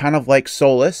 so it's kind of like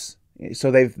Solus.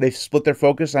 So they've split their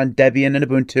focus on Debian and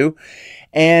Ubuntu.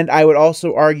 And I would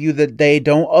also argue that they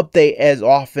don't update as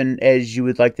often as you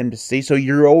would like them to see. So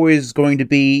you're always going to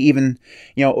be even,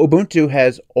 Ubuntu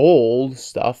has old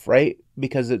stuff, right?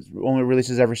 Because it only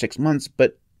releases every 6 months,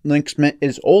 but Linux Mint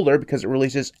is older because it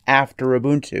releases after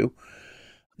Ubuntu.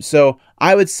 So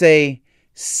I would say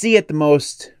C at the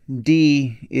most.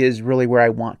 D is really where I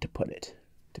want to put it,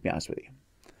 to be honest with you.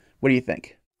 What do you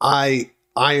think? I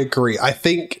agree. I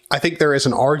think there is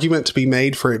an argument to be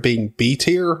made for it being B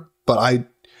tier, but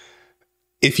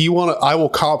if you want to, I will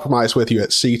compromise with you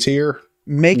at C tier.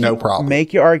 No problem.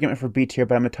 Make your argument for B tier,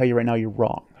 but I'm going to tell you right now, you're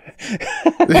wrong.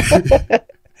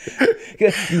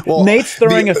 Well, Nate's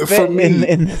throwing a fit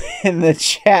in the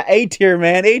chat. A tier,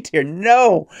 man. A tier.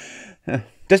 No.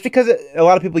 Just because a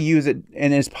lot of people use it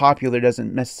and is popular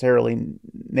doesn't necessarily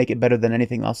make it better than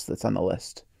anything else that's on the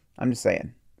list. I'm just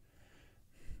saying.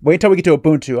 Wait until we get to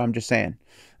Ubuntu. I'm just saying.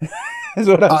 That's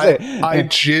what I'm saying.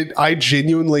 I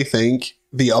genuinely think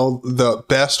the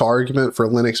best argument for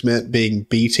Linux Mint being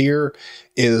B tier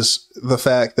is the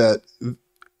fact that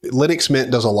Linux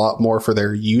Mint does a lot more for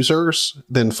their users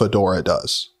than Fedora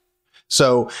does.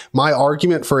 So my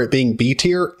argument for it being B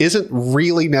tier isn't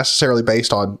really necessarily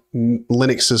based on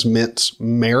Linux's Mint's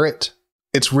merit.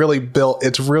 It's really built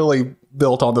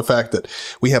on the fact that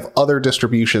we have other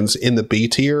distributions in the B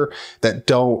tier that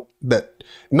don't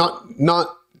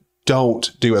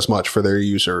do as much for their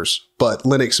users, but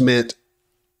Linux Mint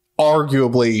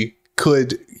arguably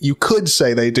you could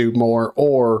say they do more,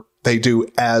 or they do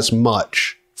as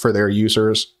much for their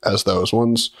users as those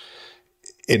ones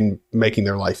in making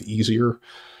their life easier.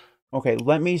 Okay,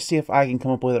 let me see if I can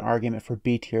come up with an argument for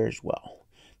B tier as well,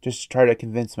 just to try to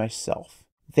convince myself.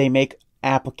 They make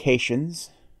applications,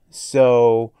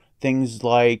 so things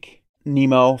like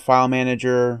Nemo, File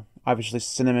Manager, obviously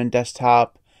Cinnamon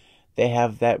Desktop. They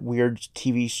have that weird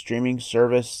TV streaming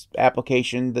service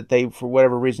application that they, for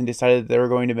whatever reason, decided they were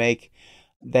going to make.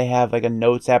 They have like a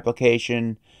notes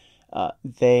application.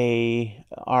 They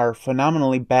are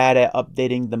phenomenally bad at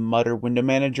updating the Mutter window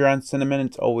manager on Cinnamon.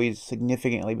 It's always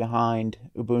significantly behind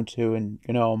Ubuntu and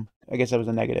GNOME. I guess that was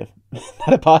a negative,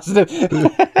 not a positive.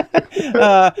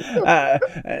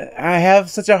 I have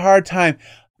such a hard time.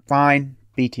 Fine,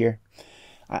 B tier.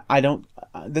 I don't.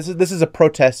 This is a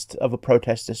protest of a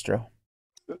protest distro.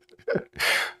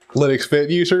 Linux Mint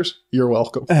users, you're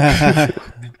welcome.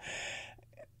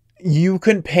 You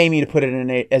couldn't pay me to put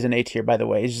it as an A tier, by the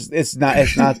way. It's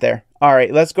not there. All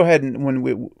right, let's go ahead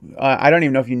and I don't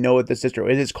even know if you know what this distro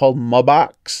is. It's called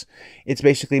Mubox. It's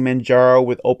basically Manjaro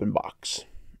with OpenBox.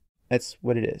 That's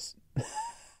what it is.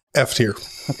 F tier.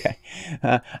 Okay,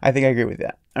 I think I agree with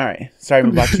that. All right, sorry,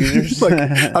 Mubox users.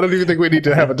 I don't even think we need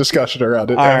to have a discussion around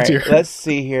it. All right, let's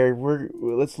see here.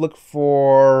 Let's look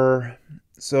for.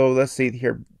 So let's see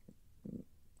here.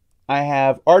 I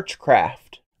have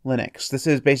Archcraft Linux. This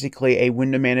is basically a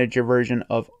window manager version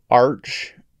of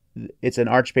Arch. It's an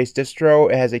Arch-based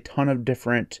distro. It has a ton of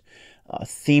different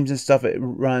themes and stuff. It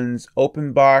runs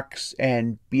OpenBox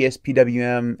and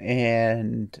BSPWM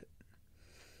and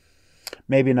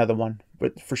maybe another one,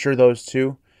 but for sure those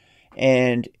two.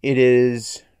 And it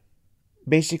is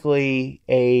basically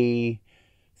a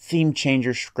theme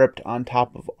changer script on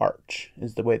top of Arch,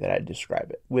 is the way that I describe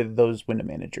it, with those window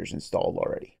managers installed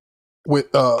already. With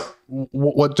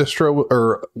what distro,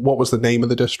 or what was the name of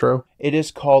the distro? It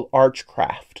is called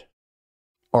Archcraft.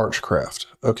 Archcraft.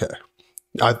 Okay.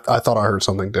 I thought I heard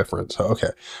something different. So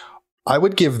okay. I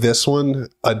would give this one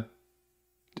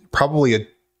probably a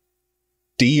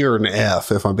D or an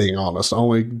F, if I'm being honest,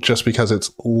 only just because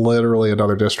it's literally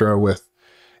another distro with,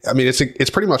 I mean, it's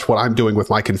pretty much what I'm doing with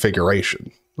my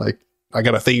configuration. Like, I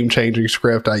got a theme changing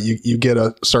script. You get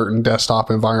a certain desktop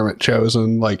environment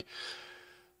chosen. Like,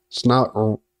 it's not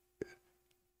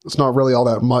really all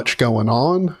that much going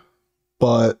on,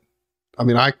 but I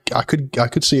mean, I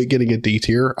could see it getting a D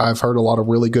tier. I've heard a lot of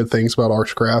really good things about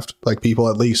Archcraft. Like, people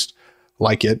at least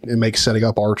like it. It makes setting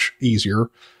up Arch easier.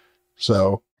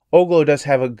 So Oglo does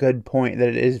have a good point that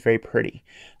it is very pretty.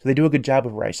 So they do a good job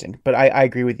of ricing. But I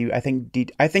agree with you. I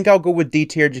think I'll go with D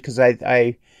tier just because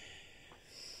I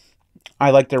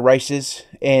like their rices,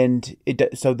 and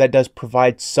so that does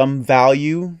provide some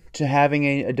value to having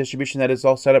a distribution that is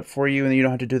all set up for you, and you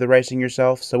don't have to do the ricing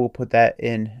yourself. So we'll put that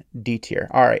in D tier.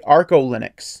 All right, Arco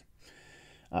Linux.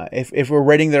 If we're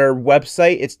rating their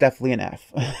website, it's definitely an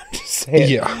F. Just say it.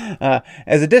 Yeah.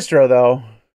 As a distro, though,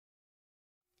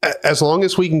 as long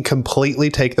as we can completely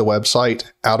take the website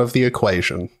out of the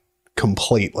equation,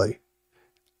 completely,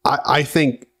 I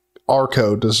think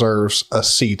Arco deserves a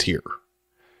C tier.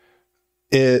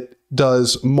 It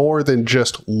does more than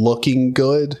just looking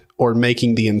good or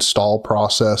making the install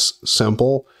process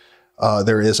simple.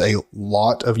 There is a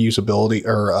lot of usability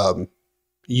or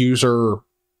user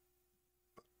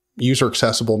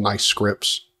accessible, nice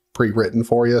scripts pre-written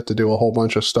for you to do a whole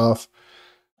bunch of stuff.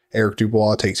 Eric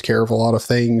Dubois takes care of a lot of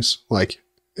things. Like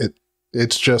it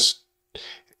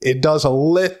does a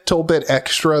little bit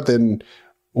extra than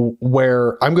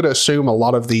where I'm going to assume a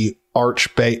lot of the Arch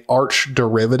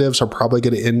derivatives are probably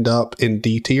going to end up in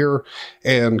D tier,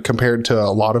 and compared to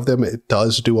a lot of them, it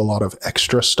does do a lot of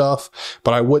extra stuff,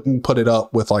 but I wouldn't put it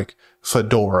up with like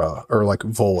Fedora or like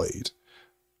Void.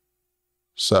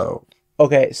 So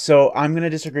okay, so I'm going to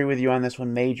disagree with you on this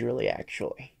one majorly,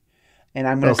 actually, and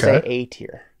I'm going to say A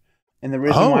tier. And the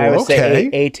reason why I would say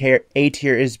A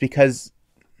tier is because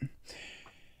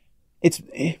it's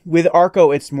with Arco,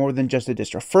 it's more than just a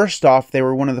distro. First off, they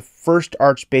were one of the first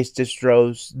Arch-based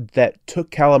distros that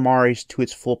took Calamares to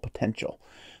its full potential.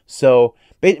 So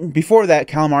before that,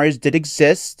 Calamares did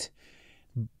exist,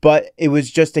 but it was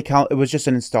just an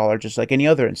installer, just like any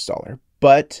other installer.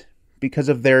 But because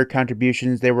of their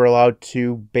contributions, they were allowed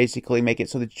to basically make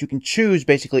it so that you can choose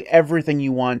basically everything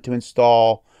you want to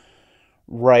install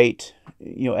right,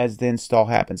 as the install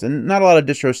happens. And not a lot of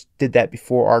distros did that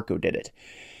before Arco did it.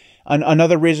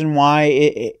 Another reason why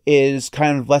it is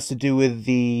kind of less to do with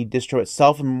the distro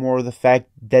itself and more the fact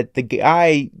that the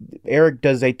guy, Eric,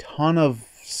 does a ton of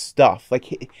stuff.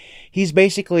 Like he's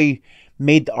basically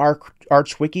made the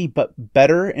Arch Wiki, but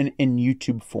better in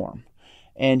YouTube form.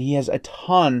 And he has a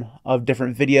ton of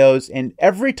different videos, and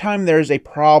every time there's a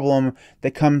problem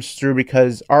that comes through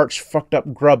because Arch fucked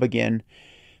up Grub again,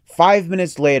 5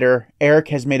 minutes later, Eric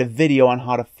has made a video on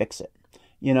how to fix it.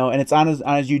 And it's on his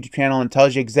YouTube channel and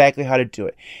tells you exactly how to do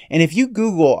it. And if you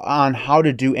Google on how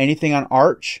to do anything on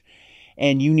Arch,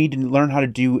 and you need to learn how to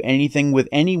do anything with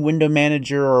any window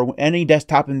manager or any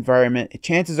desktop environment,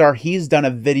 chances are he's done a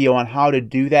video on how to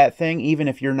do that thing, even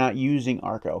if you're not using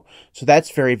Arco. So that's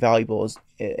very valuable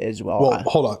as well. Well,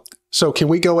 hold on. So can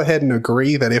we go ahead and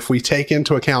agree that if we take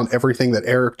into account everything that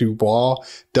Eric Dubois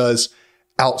does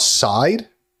outside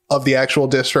of the actual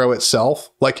distro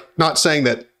itself, like not saying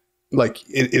that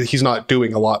he's not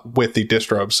doing a lot with the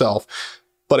distro himself,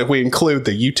 but if we include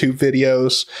the YouTube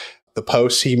videos, the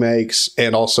posts he makes,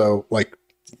 and also like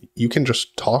you can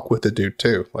just talk with the dude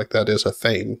too, like that is a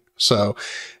thing. So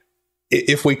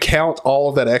if we count all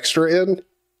of that extra in,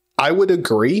 I would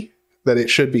agree that it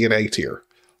should be an A tier,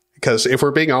 because if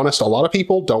we're being honest, a lot of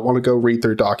people don't want to go read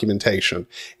through documentation.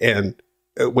 And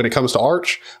when it comes to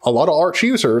Arch, a lot of Arch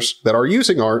users that are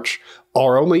using Arch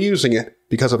are only using it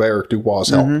because of Eric Dubois'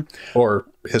 help or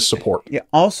his support. Yeah.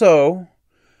 Also,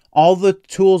 all the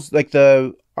tools like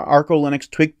the Arco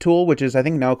Linux Tweak tool, which is I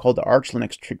think now called the Arch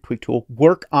Linux Tweak tool,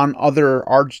 work on other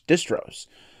Arch distros.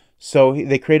 So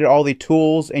they created all the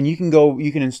tools, and you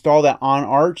can install that on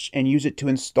Arch and use it to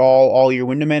install all your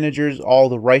window managers, all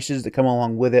the rices that come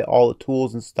along with it, all the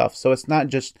tools and stuff. So it's not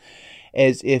just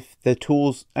as if the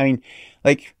tools, I mean,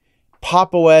 like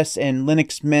Pop! OS and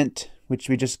Linux Mint, which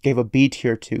we just gave a B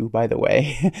tier to, by the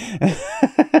way.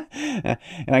 And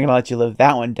I'm going to let you live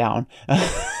that one down.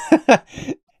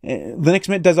 Linux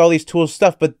Mint does all these tools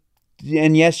stuff,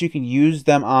 and yes, you can use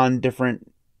them on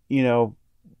different,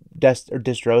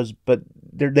 distros, but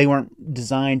they weren't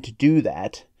designed to do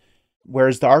that.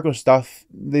 Whereas the Arco stuff,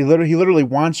 he literally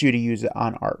wants you to use it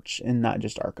on Arch and not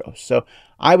just Arco. So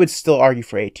I would still argue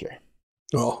for A tier.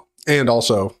 Well, and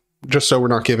also, just so we're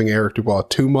not giving Eric Dubois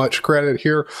too much credit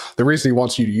here, the reason he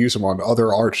wants you to use them on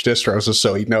other Arch distros is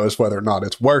so he knows whether or not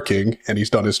it's working and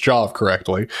he's done his job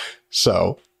correctly.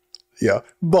 So, yeah.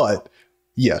 But,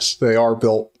 yes, they are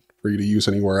built for you to use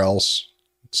anywhere else.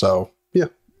 So, yeah,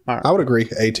 right. I would agree.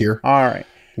 A tier. All right.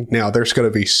 Now, there's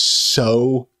going to be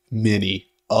so many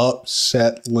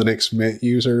upset Linux Mint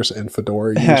users and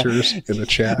Fedora users in the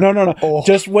chat. No. Oh.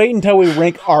 Just wait until we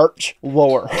rank Arch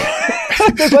lower.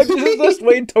 Just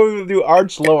wait until we do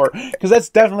Arch lower, because that's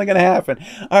definitely going to happen.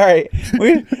 All right,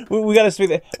 we got to speak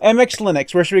that MX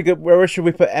Linux. Where should we go? Where should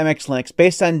we put MX Linux?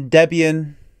 Based on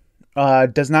Debian,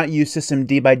 does not use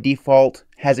systemd by default.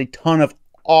 Has a ton of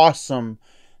awesome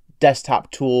desktop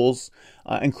tools,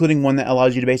 including one that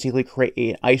allows you to basically create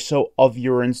an ISO of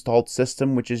your installed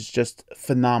system, which is just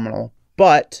phenomenal.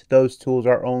 But those tools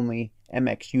are only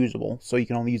MX usable, so you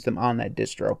can only use them on that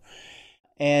distro.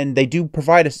 And they do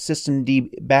provide a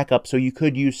systemd backup, so you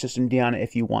could use systemd on it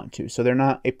if you want to. So they're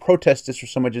not a protest distro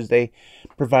so much as they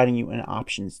providing you an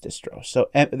options distro. So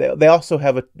they also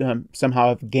have somehow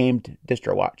have gamed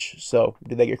distro watch. So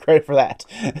did they get credit for that?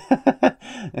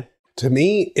 To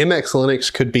me, MX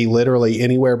Linux could be literally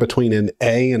anywhere between an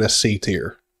A and a C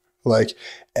tier. Like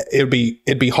it'd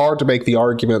be hard to make the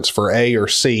arguments for A or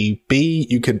C. B,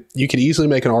 you could easily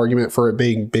make an argument for it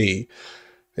being B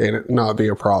and it not be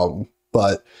a problem.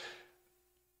 But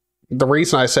the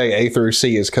reason I say A through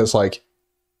C is because like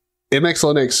MX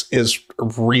Linux is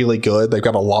really good. They've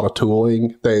got a lot of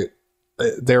tooling.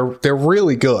 They're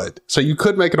really good. So you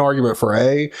could make an argument for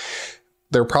A.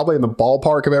 They're probably in the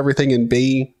ballpark of everything in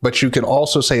B, but you could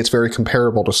also say it's very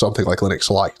comparable to something like Linux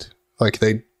Lite. Like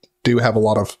they do have a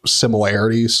lot of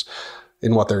similarities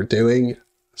in what they're doing.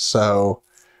 So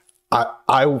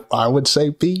I would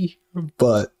say B,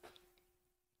 but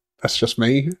that's just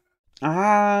me.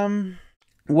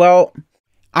 Well,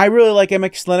 I really like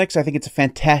MX Linux. I think it's a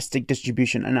fantastic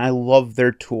distribution, and I love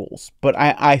their tools. But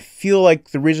I feel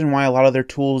like the reason why a lot of their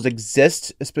tools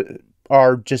exist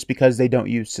are just because they don't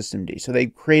use systemd. So they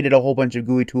created a whole bunch of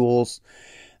GUI tools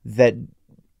that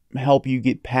help you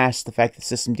get past the fact that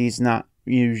systemd is not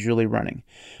usually running.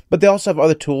 But they also have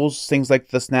other tools, things like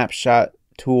the snapshot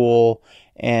tool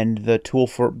and the tool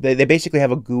for, they basically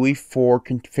have a GUI for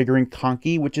configuring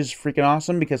Conky, which is freaking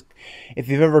awesome, because if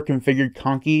you've ever configured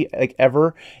Conky, like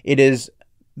ever, it is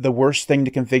the worst thing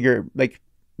to configure, like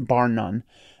bar none.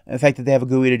 And the fact that they have a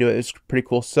GUI to do it is pretty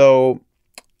cool. So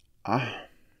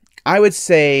I would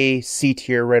say C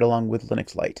tier right along with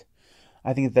Linux Lite.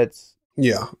 I think that's...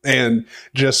 Yeah, and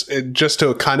just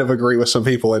to kind of agree with some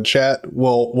people in chat,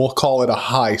 we'll call it a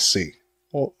high C.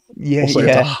 Yeah, we'll say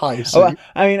it's a high C. Oh,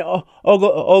 I mean,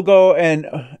 Olgo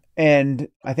and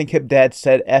I think Hip Dad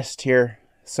said S tier.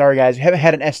 Sorry, guys, we haven't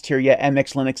had an S tier yet.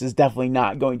 MX Linux is definitely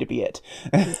not going to be it.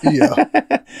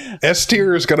 Yeah. S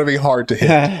tier is going to be hard to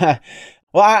hit.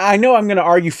 Well, I know I'm going to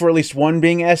argue for at least one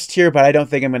being S tier, but I don't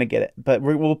think I'm going to get it. But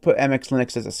we'll put MX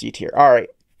Linux as a C tier. All right,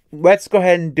 let's go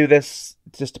ahead and do this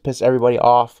just to piss everybody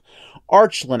off.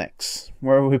 Arch Linux.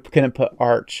 Where are we going to put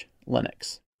Arch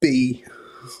Linux? B.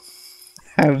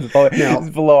 Now,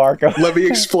 below Arco. Let me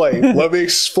explain. Let me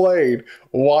explain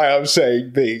why I'm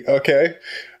saying B. Okay.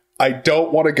 I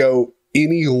don't want to go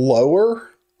any lower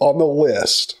on the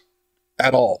list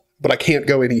at all, but I can't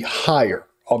go any higher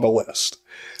on the list.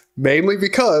 Mainly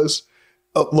because,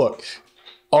 look,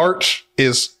 Arch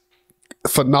is a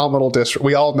phenomenal distro.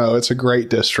 We all know it's a great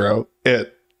distro.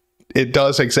 It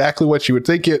does exactly what you would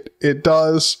think it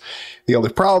does. The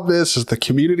only problem is the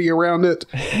community around it.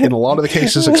 In a lot of the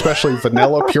cases, especially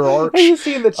vanilla pure Arch. Are you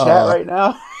seeing the chat right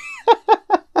now?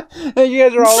 You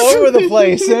guys are all over the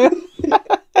place, man.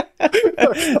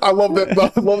 I love that.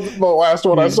 The last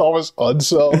one I saw was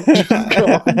unsub.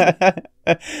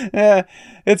 Yeah,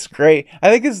 it's great.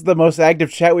 I think it's the most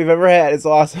active chat we've ever had. It's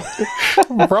awesome.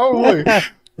 Probably.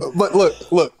 But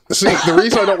look. See, the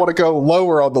reason I don't want to go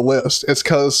lower on the list is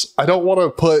because I don't want to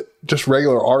put just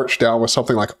regular Arch down with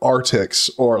something like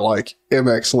Artix or like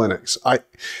MX Linux.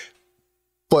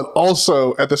 But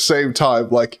also at the same time,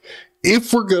 like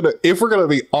if we're gonna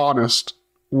be honest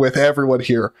with everyone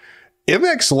here,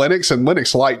 MX Linux and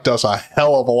Linux Lite does a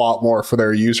hell of a lot more for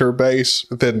their user base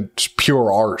than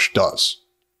pure Arch does.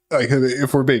 Like,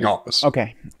 if we're being honest.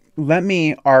 Okay, let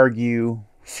me argue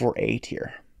for A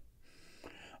tier.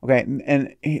 Okay,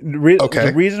 and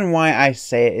the reason why I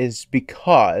say it is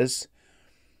because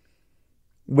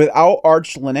without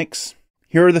Arch Linux,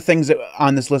 here are the things that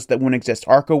on this list that wouldn't exist.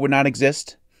 Arco would not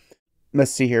exist.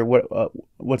 Let's see here.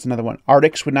 What's another one?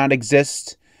 Artix would not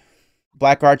exist.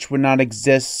 Black Arch would not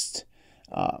exist.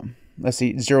 Let's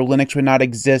see. Zero Linux would not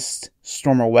exist.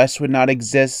 Storm OS would not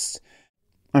exist.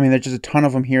 I mean, there's just a ton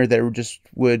of them here that just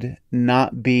would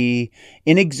not be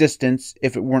in existence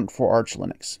if it weren't for Arch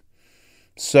Linux.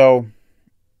 So,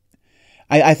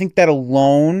 I think that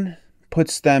alone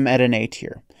puts them at an A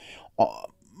tier.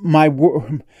 My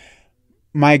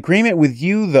agreement with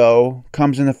you, though,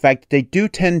 comes in the fact that they do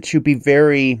tend to be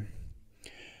very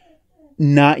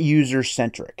not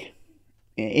user-centric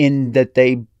in that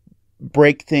they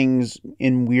break things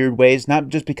in weird ways, not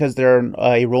just because they're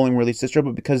a rolling release distro,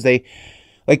 but because they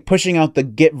like pushing out the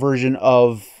Git version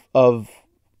of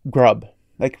Grub.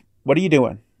 Like, what are you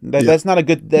doing? That's not a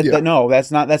good. No,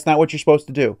 that's not what you're supposed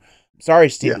to do. Sorry,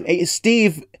 Steve. Yeah.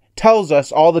 Steve tells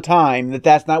us all the time that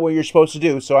that's not what you're supposed to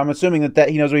do. So I'm assuming that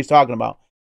he knows what he's talking about.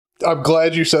 I'm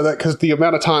glad you said that because the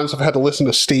amount of times I've had to listen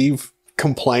to Steve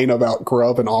complain about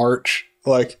Grub and Arch,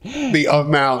 like the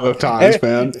amount of times,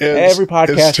 man. Every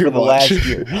podcast for the last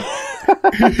year.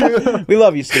 We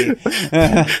love you, Steve.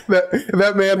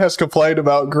 that man has complained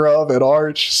about Grub and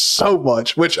Arch so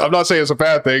much, which I'm not saying is a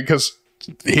bad thing because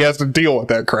he has to deal with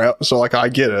that crap. So like, I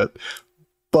get it,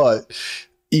 but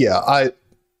yeah,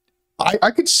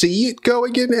 I could see it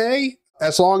going in A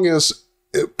as long as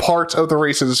part of the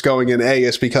reason it's going in A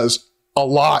is because a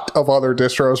lot of other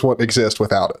distros wouldn't exist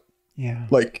without it. Yeah.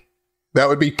 Like that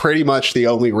would be pretty much the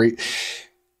only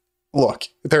look,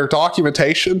 their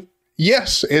documentation.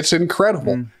 Yes, it's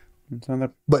incredible.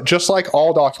 But just like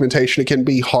all documentation, it can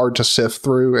be hard to sift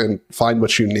through and find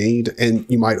what you need, and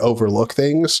you might overlook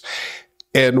things.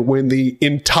 And when the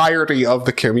entirety of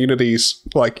the community's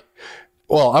like,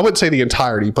 well, I wouldn't say the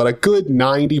entirety, but a good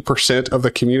 90% of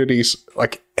the community's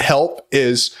like help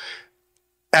is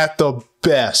at the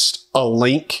best a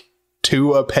link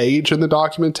to a page in the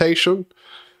documentation.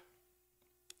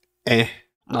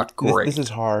 Not great. This is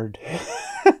hard.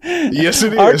 Yes,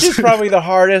 it is. Arch is probably the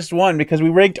hardest one because we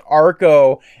ranked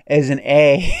Arco as an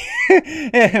A.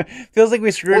 Feels like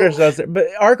we screwed ourselves there. But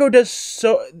Arco does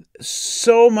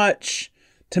so much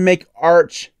to make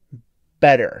Arch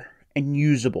better and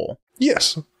usable.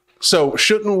 Yes. So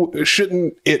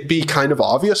shouldn't it be kind of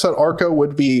obvious that Arco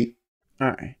would be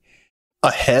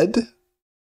ahead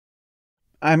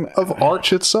of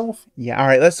Arch itself? Yeah. All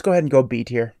right. Let's go ahead and go B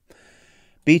tier.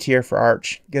 B tier for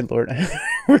Arch. Good Lord.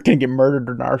 We're going to get murdered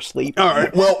in our sleep. All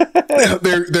right. Well,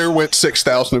 there went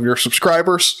 6,000 of your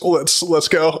subscribers. Let's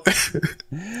go.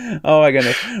 Oh my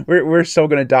goodness. We're so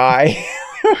going to die.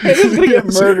 We're just going to get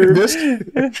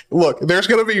murdered. Look, there's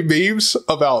going to be memes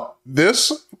about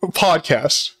this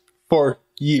podcast for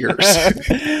years.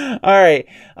 All right.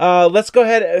 Let's go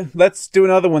ahead. Let's do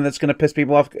another one that's going to piss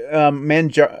people off.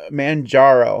 Manjaro.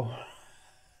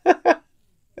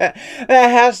 That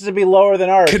has to be lower than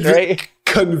Arch, right?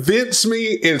 Convince me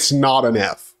it's not an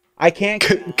F. I can't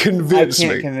convince me. I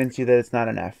can't convince you that it's not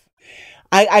an F.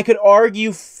 I could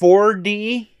argue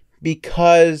 4D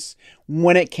because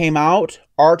when it came out,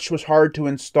 Arch was hard to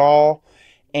install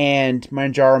and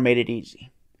Manjaro made it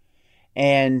easy.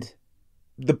 And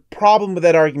the problem with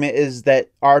that argument is that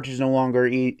Arch is no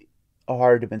longer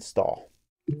hard to install.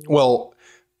 Well,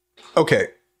 okay,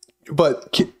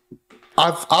 but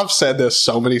I've said this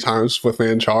so many times with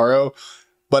Manjaro,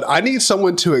 but I need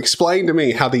someone to explain to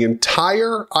me how the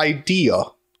entire idea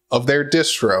of their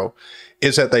distro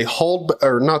is that they hold,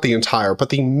 or not the entire, but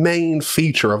the main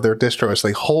feature of their distro is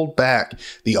they hold back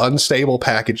the unstable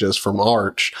packages from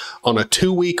Arch on a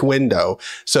 2-week window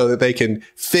so that they can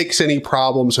fix any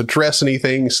problems, address any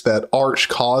things that Arch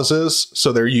causes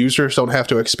so their users don't have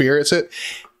to experience it.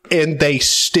 And they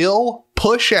still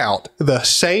push out the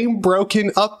same broken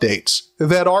updates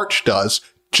that Arch does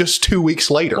just 2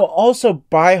 weeks later. Well, also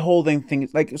by holding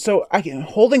things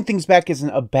holding things back isn't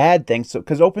a bad thing. So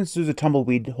because OpenSUSE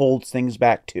Tumbleweed holds things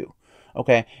back too.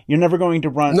 Okay, you're never going to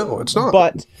run. No, it's not.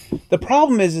 But the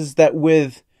problem is that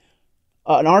with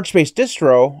an Arch-based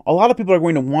distro, a lot of people are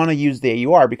going to want to use the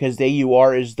AUR because the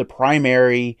AUR is the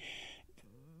primary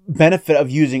benefit of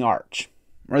using Arch,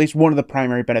 or at least one of the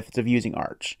primary benefits of using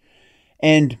Arch.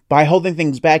 And by holding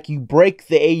things back, you break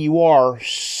the AUR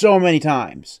so many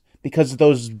times because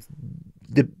those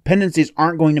dependencies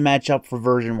aren't going to match up for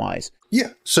version-wise. Yeah,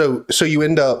 so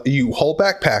you hold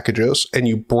back packages and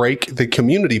you break the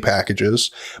community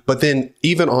packages, but then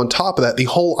even on top of that, the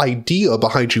whole idea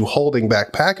behind you holding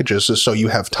back packages is so you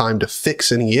have time to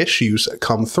fix any issues that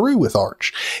come through with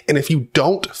Arch. And if you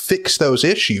don't fix those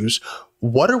issues,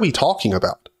 what are we talking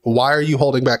about? Why are you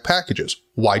holding back packages?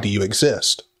 Why do you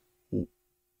exist?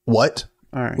 What?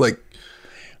 All right. Like,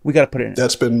 we got to put it in.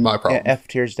 That's been my problem. Yeah, F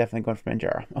tier is definitely going for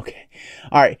Manjaro. Okay.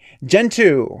 All right. Gen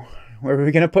 2. Where are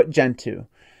we going to put Gen 2?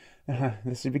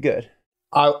 This would be good.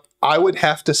 I would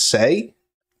have to say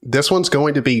this one's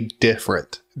going to be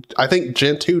different. I think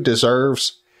Gen 2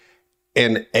 deserves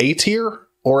an A tier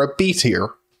or a B tier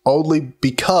only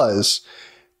because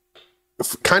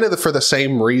for the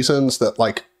same reasons that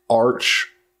like Arch,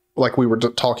 like we were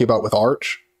talking about with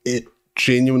Arch, it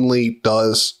genuinely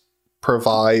does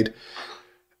provide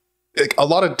a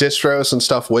lot of distros and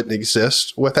stuff wouldn't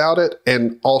exist without it.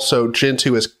 And also Gen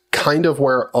 2 is kind of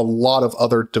where a lot of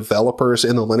other developers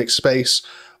in the Linux space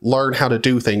learn how to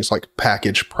do things like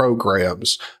package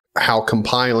programs, how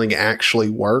compiling actually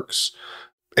works,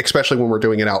 especially when we're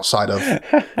doing it outside of,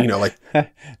 like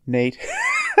Nate,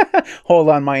 hold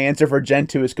on. My answer for Gen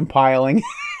 2 is compiling.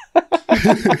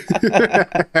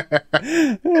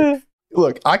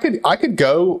 Look, I could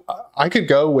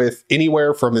go with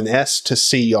anywhere from an S to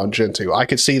C on Gen 2. I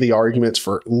could see the arguments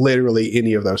for literally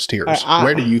any of those tiers.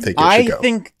 Where do you think it should go? I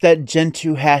think that Gen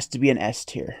 2 has to be an S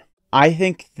tier. I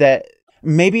think that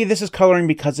maybe this is coloring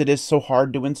because it is so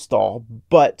hard to install,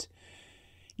 but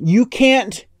you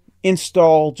can't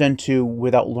install Gen 2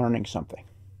 without learning something.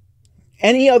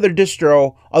 Any other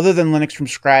distro other than Linux from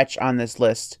scratch on this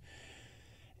list,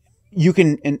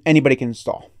 anybody can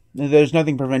install. There's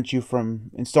nothing prevents you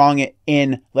from installing it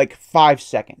in like 5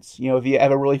 seconds. If you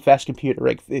have a really fast computer,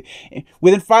 right?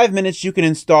 Within 5 minutes, you can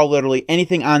install literally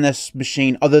anything on this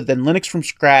machine other than Linux from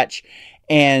scratch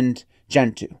and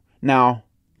Gen 2. Now,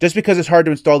 just because it's hard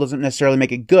to install doesn't necessarily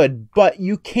make it good, but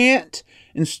you can't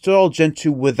install Gen 2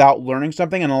 without learning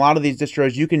something. And a lot of these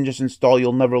distros you can just install,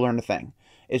 you'll never learn a thing.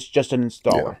 It's just an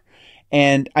installer. Yeah.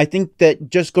 And I think that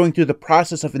just going through the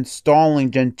process of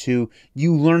installing Gen 2,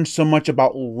 you learn so much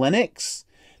about Linux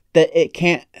that it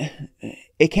can't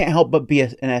help but be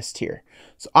an S tier.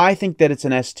 So I think that it's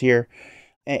an S tier,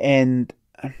 and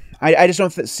I just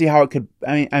don't see how it could.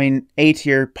 I mean A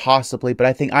tier possibly, but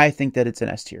I think that it's an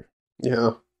S tier.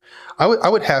 Yeah, I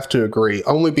would have to agree,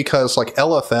 only because like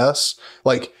LFS,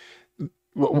 like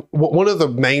one of the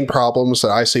main problems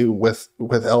that I see with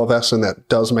LFS, and that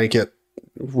does make it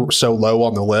so low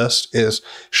on the list, is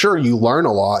sure, you learn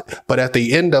a lot, but at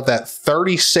the end of that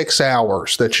 36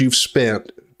 hours that you've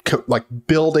spent like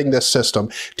building this system,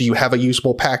 do you have a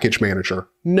usable package manager?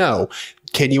 No.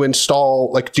 Can you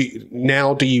install, like, do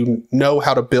you know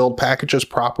how to build packages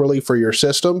properly for your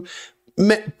system?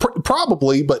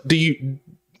 Probably, but do you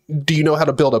know how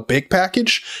to build a big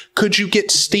package? Could you get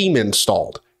Steam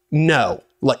installed? No.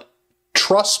 Like,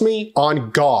 trust me on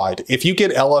God, if you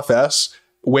get LFS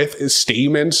with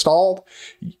Steam installed,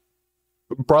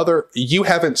 brother, you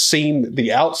haven't seen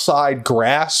the outside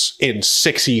grass in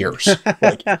 6 years.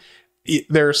 Like,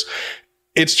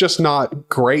 it's just not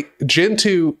great. Gen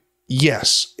 2,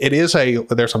 yes, there's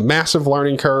a massive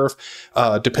learning curve.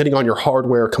 Depending on your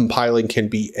hardware, compiling can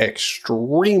be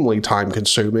extremely time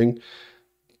consuming.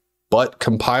 But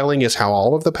compiling is how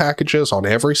all of the packages on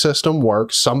every system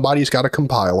work. Somebody's got to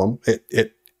compile them.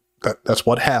 That's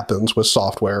what happens with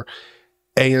software.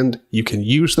 And you can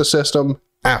use the system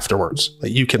afterwards.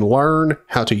 You can learn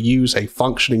how to use a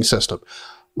functioning system.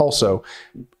 Also,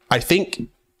 I think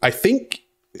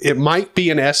it might be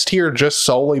an S tier just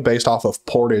solely based off of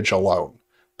Portage alone.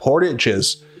 Portage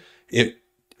is,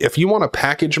 if you want a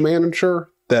package manager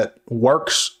that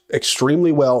works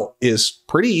extremely well, is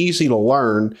pretty easy to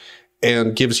learn,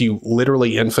 and gives you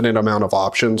literally infinite amount of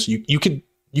options. You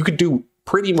could do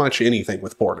pretty much anything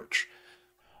with Portage.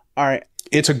 All right.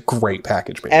 It's a great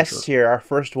package manager. S tier, our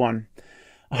first one.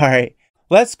 All right.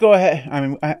 Let's go ahead. I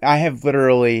mean, I have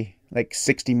literally like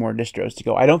 60 more distros to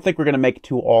go. I don't think we're going to make it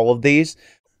to all of these.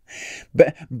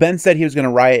 But Ben said he was going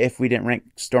to riot if we didn't rank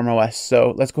StormOS.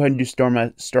 So let's go ahead and do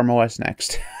StormOS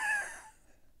next.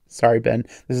 Sorry, Ben.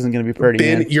 This isn't going to be pretty.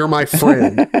 Ben, man. You're my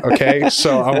friend. Okay,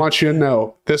 so I want you to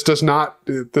know this does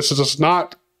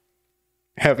not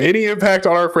have any impact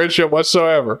on our friendship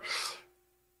whatsoever.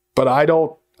 But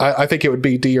I think it would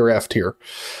be D or F tier.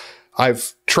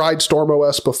 I've tried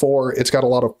StormOS before. It's got a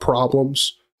lot of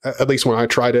problems. At least when I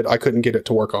tried it, I couldn't get it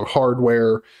to work on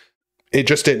hardware. It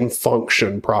just didn't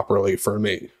function properly for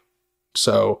me.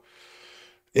 So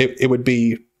it would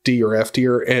be D or F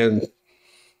tier. And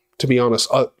to be honest,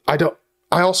 I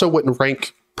also wouldn't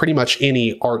rank pretty much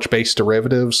any Arch-based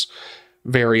derivatives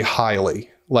very highly,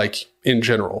 like in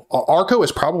general. Arco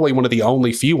is probably one of the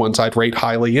only few ones I'd rate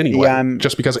highly anyway,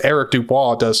 just because Eric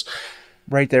Dubois does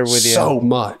right there with you so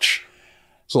much.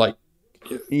 It's like,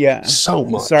 yeah, so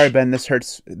much. Sorry, Ben, this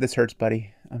hurts,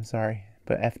 buddy. I'm sorry,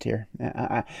 but F tier.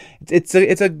 It's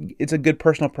a good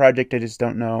personal project. I just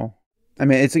don't know. I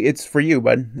mean, it's for you,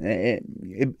 bud.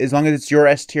 As long as it's your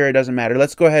S tier, it doesn't matter.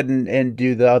 Let's go ahead and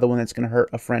do the other one that's going to hurt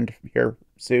a friend here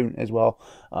soon as well.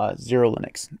 Zero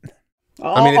Linux.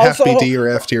 I mean, it has to be D or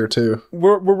F tier too.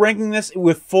 We're ranking this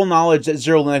with full knowledge that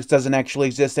Zero Linux doesn't actually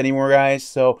exist anymore, guys.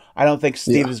 So I don't think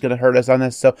Steve is going to hurt us on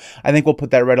this. So I think we'll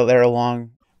put that right there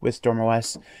along with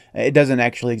StormOS. It doesn't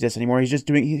actually exist anymore. He's just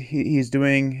doing. He's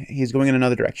going in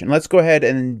another direction. Let's go ahead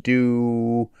and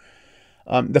do.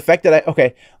 The fact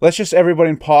that let's just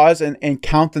everybody pause and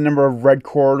count the number of Red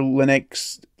Core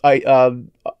Linux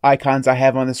icons I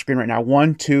have on the screen right now.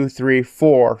 1, 2, 3,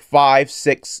 4, 5,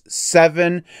 6,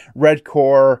 7 Red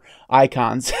Core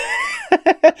icons.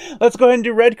 Let's go ahead and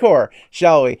do Red Core,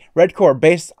 shall we? Red Core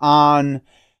based on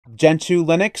Gentoo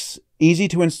Linux, easy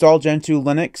to install Gentoo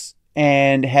Linux,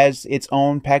 and has its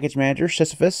own package manager,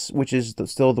 Sisyphus, which is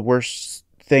still the worst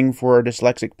thing for a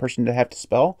dyslexic person to have to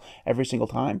spell every single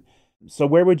time. So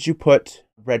where would you put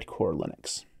Red Core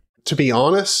Linux? To be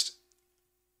honest,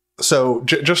 so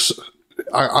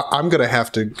I'm going to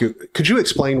have to could you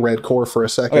explain Red Core for a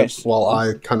second while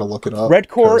I kind of look it up? Red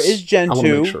Core is Gentoo, I want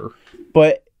to make sure.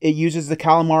 But it uses the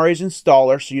Calamares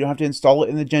installer, so you don't have to install it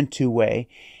in the Gentoo way.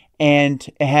 And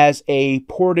it has a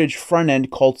Portage front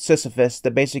end called Sisyphus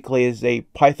that basically is a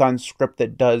Python script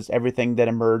that does everything that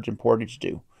Emerge and Portage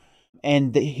do.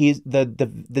 And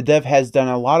the dev has done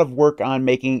a lot of work on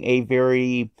making a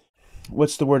very,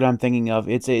 what's the word I'm thinking of?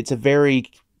 It's a very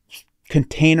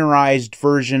containerized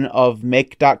version of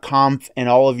make.conf, and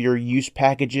all of your use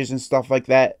packages and stuff like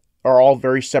that are all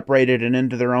very separated and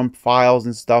into their own files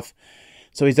and stuff.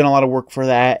 So he's done a lot of work for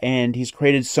that, and he's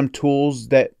created some tools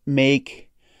that make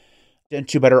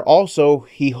Gentoo better. Also,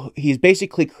 he's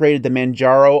basically created the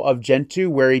Manjaro of Gentoo,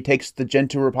 where he takes the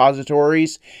Gentoo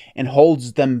repositories and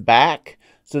holds them back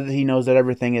so that he knows that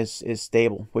everything is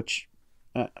stable, which,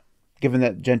 given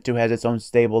that Gentoo has its own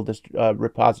stable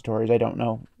repositories, I don't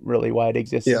know really why it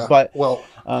exists. Yeah, but well,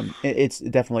 it's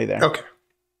definitely there. Okay.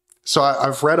 So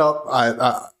I've read up.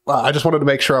 I just wanted to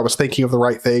make sure I was thinking of the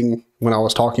right thing when I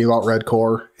was talking about Red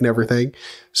Core and everything.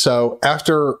 So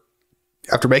after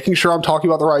making sure I'm talking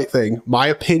about the right thing, my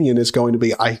opinion is going to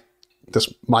be,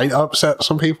 this might upset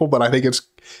some people, but I think it's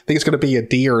going to be a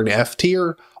D or an F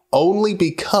tier, only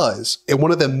because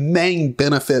one of the main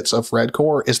benefits of Red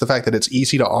Core is the fact that it's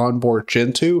easy to onboard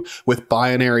Gentoo with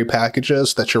binary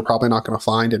packages that you're probably not going to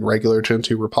find in regular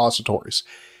Gentoo repositories.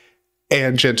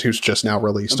 And Gentoo's just now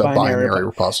released a binary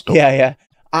repository. Yeah.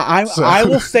 I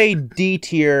will say D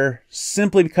tier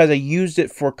simply because I used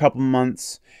it for a couple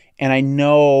months, and I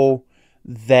know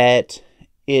that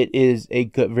it is a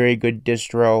very good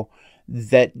distro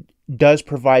that does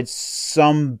provide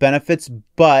some benefits,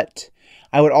 but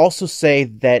I would also say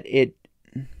that it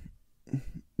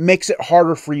makes it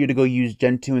harder for you to go use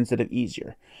Gentoo instead of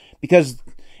easier, because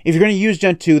if you're going to use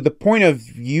Gentoo, the point of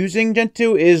using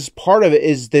Gentoo is part of it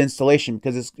is the installation,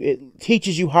 because it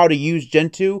teaches you how to use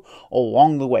Gentoo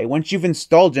along the way. Once you've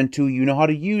installed Gentoo, you know how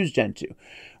to use Gentoo.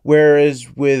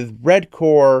 Whereas with Red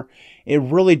Core, it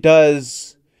really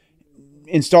does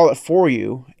install it for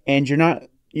you, and you're not,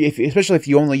 especially if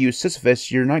you only use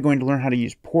Sisyphus, you're not going to learn how to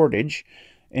use Portage.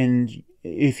 And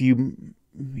if you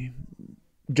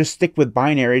just stick with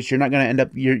binaries, you're not going to end up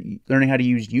learning how to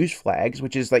use flags,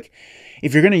 which is like,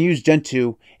 if you're going to use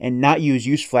Gentoo and not use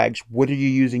use flags, what are you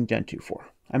using Gentoo for?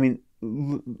 I mean,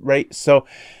 right? So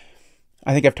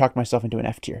I think I've talked myself into an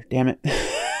F tier. Damn it.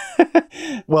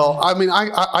 Well, I mean,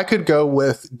 I could go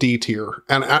with D tier,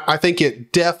 and I think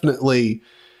it definitely,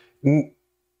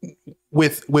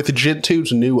 with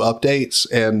Gentoo's new updates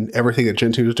and everything that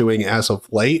Gentoo is doing as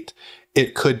of late,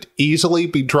 it could easily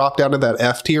be dropped down to that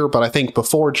F tier. But I think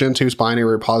before Gentoo's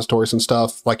binary repositories and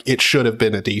stuff, like, it should have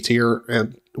been a D tier,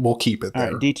 and we'll keep it there.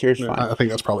 All right, D tier is fine. I think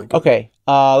that's probably good. Okay,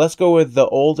 let's go with the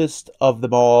oldest of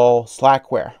them all,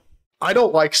 Slackware. I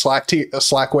don't like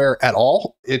Slackware at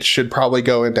all. It should probably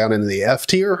go down into the F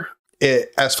tier.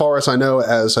 As far as I know,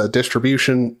 as a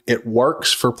distribution, it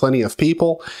works for plenty of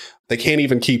people. They can't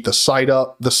even keep the site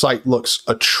up. The site looks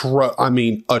I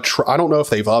don't know if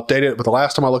they've updated it, but the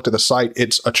last time I looked at the site,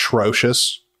 it's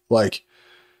atrocious. Like,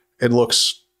 it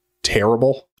looks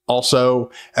terrible. Also,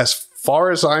 as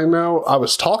far as I know, I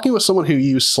was talking with someone who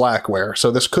used Slackware, so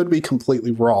this could be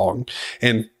completely wrong,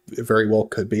 and it very well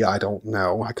could be. I don't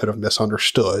know. I could have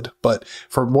misunderstood. But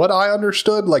from what I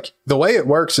understood, like, the way it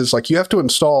works is, like, you have to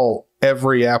install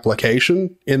every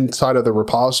application inside of the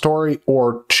repository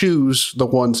or choose the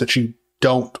ones that you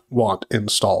don't want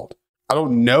installed. I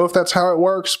don't know if that's how it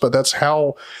works, but that's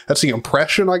the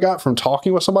impression I got from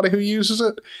talking with somebody who uses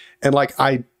it. And, like,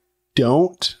 I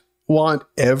don't want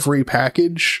every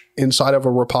package inside of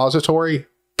a repository,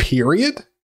 period.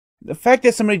 The fact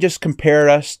that somebody just compared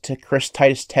us to Chris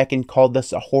Titus Tech and called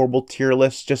this a horrible tier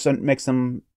list just makes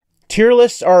them... Tier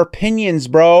lists are opinions,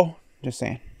 bro. Just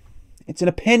saying. It's an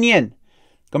opinion.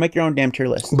 Go make your own damn tier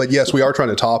list. But yes, we are trying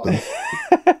to top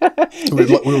it.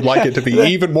 we would like it to be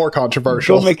even more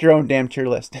controversial. Go make your own damn tier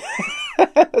list.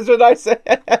 That's what I said.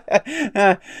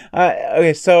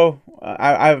 Okay, so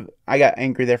I got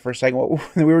angry there for a second.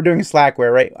 We were doing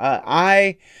Slackware, right?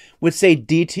 I would say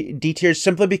D tier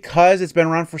simply because it's been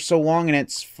around for so long and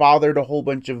it's fathered a whole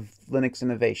bunch of Linux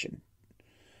innovation.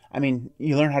 I mean,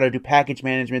 you learn how to do package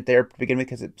management there to begin with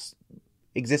because it's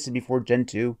existed before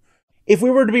Gentoo. If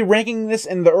we were to be ranking this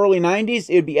in the early 90s,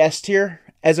 it would be S tier.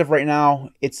 As of right now,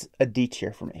 it's a D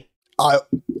tier for me.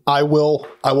 I will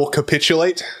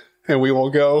capitulate, and we will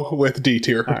go with D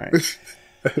tier. All right.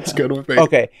 It's good with me.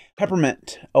 Okay.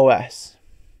 Peppermint OS,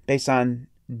 based on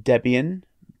Debian.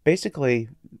 Basically,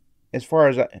 as far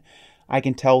as I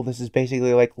can tell, this is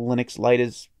basically like Linux Lite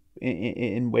is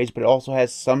in ways, but it also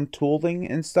has some tooling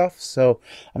and stuff. So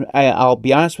I'll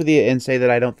be honest with you and say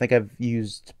that I don't think I've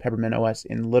used Peppermint OS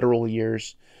in literal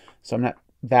years, so I'm not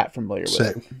that familiar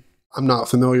with it. I'm not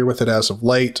familiar with it as of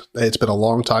late. It's been a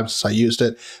long time since I used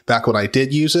it. Back when I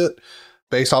did use it,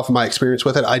 based off of my experience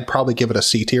with it, I'd probably give it a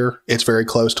C tier. It's very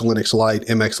close to Linux Lite,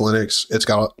 MX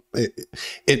Linux.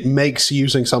 It makes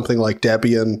using something like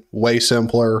Debian way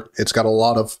simpler. It's got a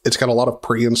lot of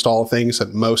pre-install things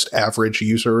that most average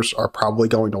users are probably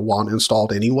going to want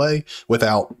installed anyway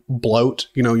without bloat.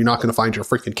 You know, you're not going to find your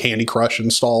freaking Candy Crush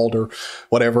installed or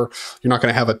whatever. You're not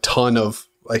going to have a ton of,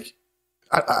 like,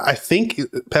 I think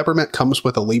Peppermint comes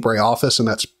with a LibreOffice, and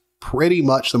that's pretty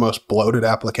much the most bloated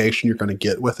application you're going to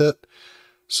get with it.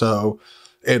 So,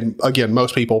 and again,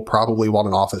 most people probably want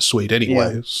an Office suite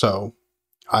anyway. Yeah. So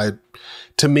I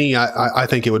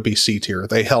think it would be C tier.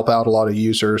 They help out a lot of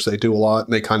users. They do a lot,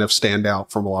 and they kind of stand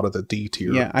out from a lot of the D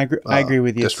tier. Yeah, I agree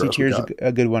with you. C tier is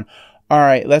a good one. All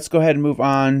right, let's go ahead and move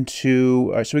on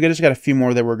to, so we just got a few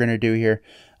more that we're going to do here.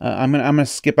 I'm gonna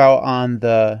skip out on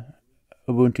the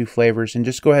Ubuntu flavors and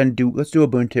just go ahead and let's do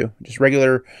Ubuntu. Just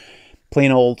regular,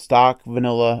 plain old stock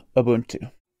vanilla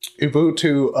Ubuntu.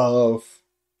 Ubuntu of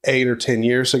 8 or 10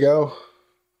 years ago,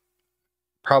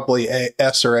 probably a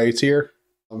S or A tier.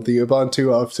 The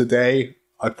Ubuntu of today,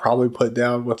 I'd probably put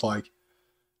down with, like,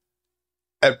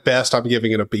 at best, I'm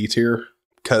giving it a B tier,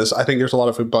 because I think there's a lot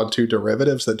of Ubuntu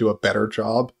derivatives that do a better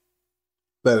job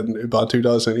than Ubuntu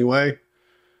does anyway.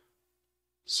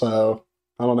 So,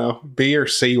 I don't know. B or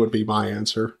C would be my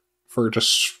answer for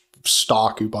just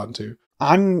stock Ubuntu.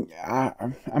 I'm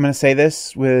going to say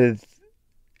this with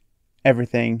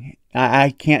everything. I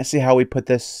can't see how we put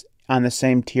this on the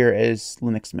same tier as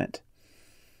Linux Mint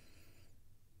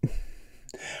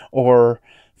or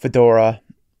Fedora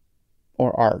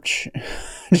or Arch.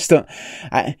 Just don't.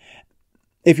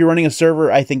 If you're running a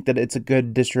server, I think that it's a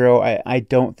good distro. I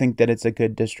don't think that it's a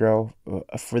good distro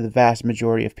for the vast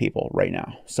majority of people right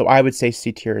now. So I would say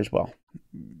C tier as well.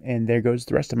 And there goes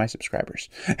the rest of my subscribers.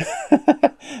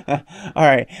 All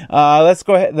right, let's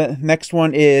go ahead. The next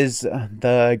one is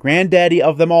the granddaddy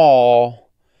of them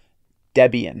all,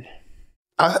 Debian.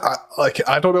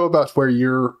 I don't know about where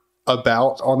you're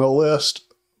about on the list,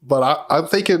 but I'm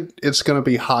thinking it's going to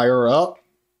be higher up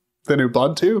than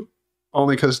Ubuntu,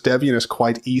 only because Debian is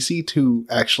quite easy to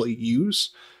actually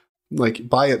use. Like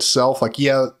by itself, like,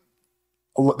 yeah,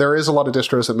 there is a lot of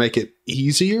distros that make it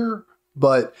easier,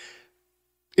 but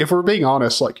if we're being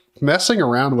honest, like messing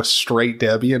around with straight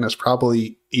Debian is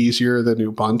probably easier than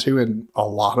Ubuntu in a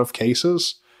lot of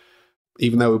cases,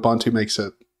 even though Ubuntu makes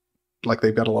it like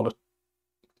they've got a lot of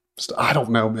stuff. I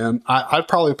don't know, man. I'd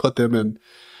probably put Debian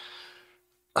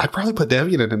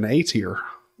in an A tier.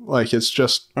 Like it's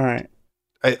just, all right.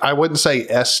 I wouldn't say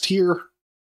S tier.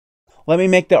 Let me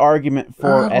make the argument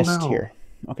for S tier.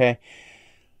 Okay.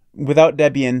 Without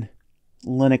Debian,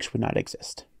 Linux would not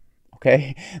exist.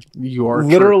 Okay. You are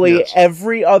literally true, yes.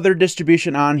 Every other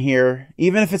distribution on here,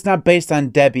 even if it's not based on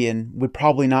Debian, would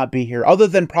probably not be here, other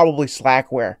than probably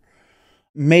Slackware.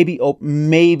 Maybe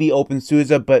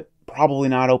OpenSUSE, but probably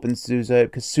not OpenSUSE,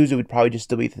 because SUSE would probably just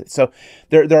delete it. So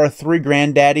there are three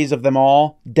granddaddies of them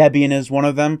all. Debian is one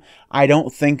of them. I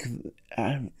don't think...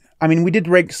 I mean, we did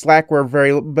rank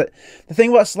Slackware but the thing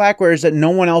about Slackware is that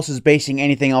no one else is basing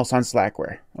anything else on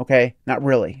Slackware. Okay? Not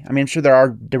really. I mean, I'm sure there are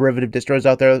derivative distros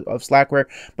out there of Slackware,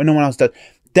 but no one else does.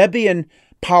 Debian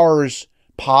powers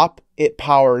Pop. It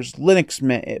powers Linux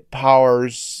Mint. It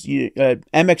powers MX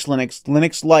Linux,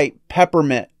 Linux Lite,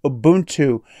 Peppermint,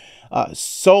 Ubuntu,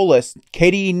 Solus,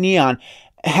 KDE Neon.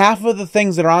 Half of the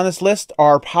things that are on this list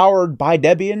are powered by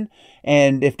Debian,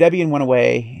 and if Debian went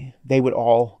away, they would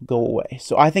all go away.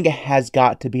 So I think it has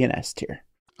got to be an S tier.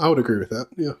 I would agree with that,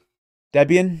 yeah.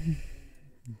 Debian,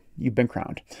 you've been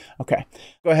crowned. Okay,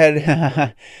 go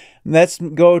ahead. Let's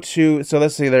go to, so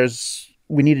let's see,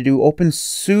 we need to do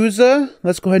OpenSUSE.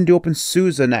 Let's go ahead and do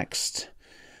OpenSUSE next.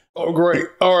 Oh, great.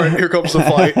 All right, here comes the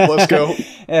fight. Let's go.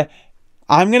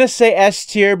 I'm going to say S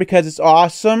tier because it's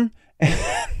awesome.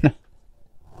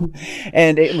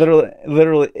 And it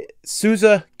literally,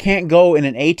 SUSE can't go in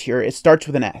an A tier. It starts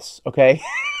with an S, okay?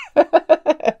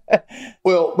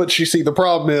 Well, but you see, the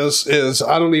problem is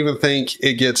I don't even think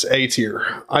it gets A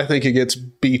tier. I think it gets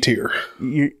B tier.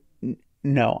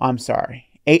 No, I'm sorry.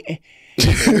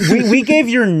 We gave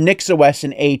your NixOS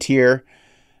an A tier.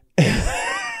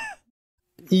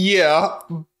 Yeah.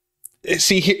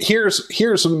 See,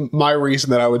 here's my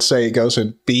reason that I would say it goes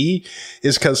in B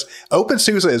is because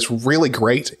OpenSUSE is really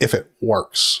great if it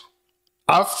works.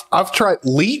 I've tried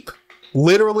Leap,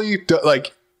 literally,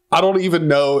 like, I don't even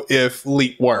know if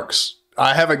Leap works.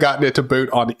 I haven't gotten it to boot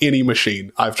on any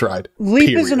machine I've tried.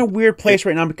 Leap is in a weird place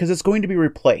right now because it's going to be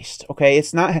replaced. Okay,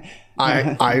 it's not.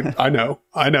 I know.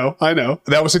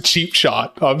 That was a cheap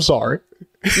shot. I'm sorry.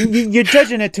 You're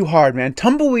judging it too hard, man.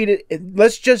 Tumbleweed.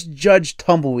 Let's just judge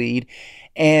Tumbleweed,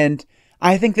 and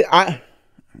I think that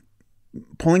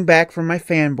pulling back from my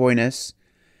fanboyness,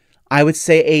 I would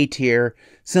say A tier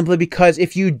simply because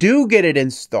if you do get it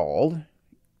installed,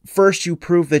 first you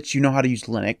prove that you know how to use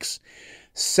Linux.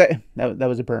 That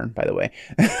was a burn, by the way.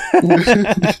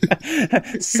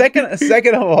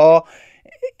 Second of all,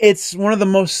 it's one of the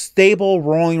most stable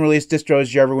rolling release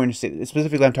distros you're ever going to see.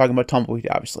 Specifically, I'm talking about Tumbleweed,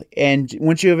 obviously. And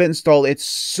once you have it installed, it's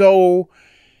so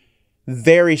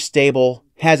very stable,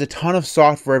 has a ton of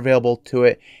software available to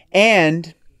it.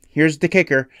 And here's the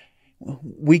kicker.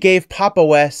 We gave Pop!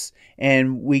 OS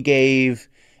and we gave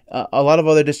a lot of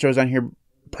other distros on here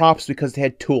props because they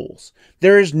had tools.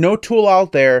 There is no tool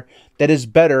out there that is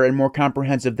better and more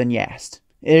comprehensive than Yast.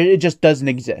 It just doesn't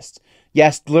exist.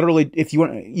 Yast, literally, if you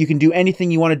want, you can do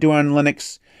anything you want to do on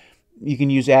Linux. You can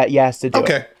use Yast to do it.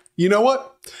 Okay, you know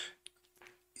what?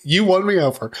 You won me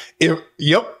over.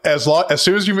 As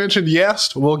soon as you mentioned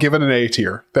Yast, we'll give it an A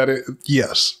tier. That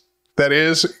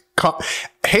is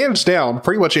hands down.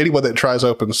 Pretty much anyone that tries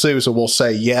OpenSUSE will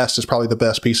say Yast is probably the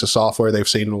best piece of software they've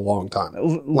seen in a long time.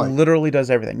 Literally does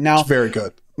everything. Now, it's very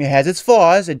good. It has its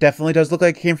flaws. It definitely does look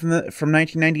like it came from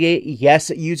 1998. Yes,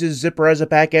 it uses Zipper as a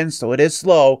backend, so it is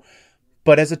slow.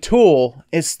 But as a tool,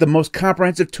 it's the most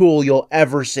comprehensive tool you'll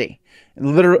ever see.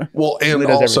 Literally, well, and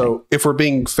also, everything. If we're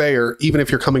being fair, even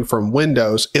if you're coming from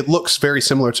Windows, it looks very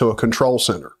similar to a control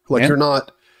center. Like you're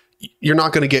not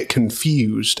going to get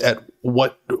confused at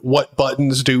what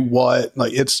buttons do what.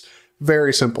 Like it's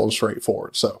very simple and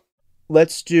straightforward. So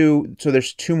let's do. So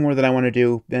there's two more that I want to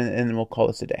do, and then we'll call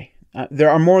this a day.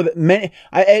 There are more many.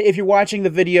 If you're watching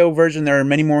the video version, there are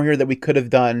many more here that we could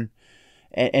have done.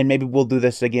 and maybe we'll do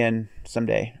this again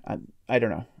someday. I don't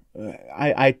know.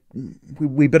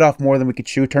 We bit off more than we could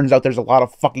chew. Turns out there's a lot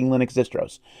of fucking Linux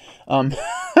distros.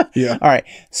 Yeah. All right.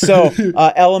 So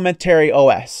Elementary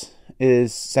OS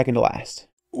is second to last.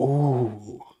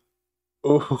 Ooh.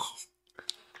 Ooh.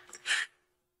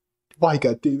 Why you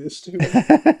gotta do this to me?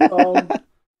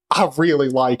 I really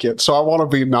like it, so I want to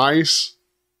be nice.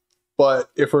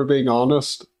 But if we're being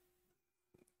honest,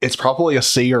 it's probably a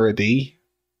C or a D.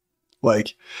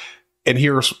 Like, and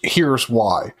here's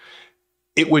why.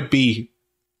 It would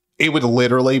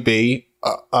literally be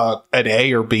an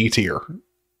A or B tier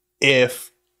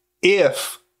if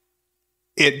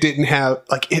it didn't have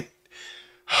like it.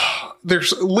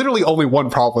 There's literally only one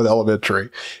problem with Elementary.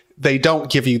 They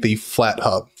don't give you the flat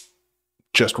hub,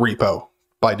 just repo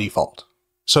by default.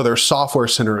 So their software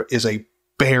center is a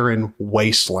barren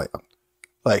wasteland.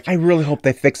 Like, I really hope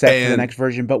they fix that for the next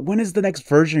version. But when is the next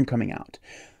version coming out?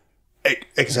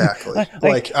 Exactly.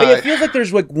 It feels like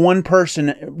there's like one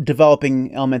person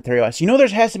developing Elementary OS. There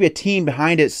has to be a team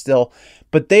behind it still,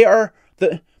 but they are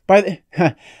the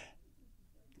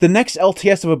next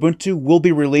LTS of Ubuntu will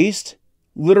be released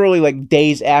literally like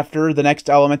days after the next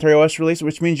Elementary OS release,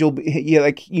 which means you'll be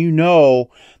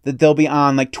that they'll be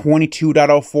on like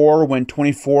 22.04 when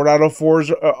 24.04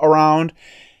 is around.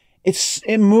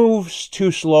 It moves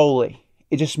too slowly.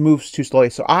 It just moves too slowly.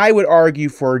 So I would argue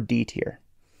for D tier.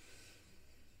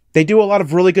 They do a lot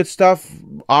of really good stuff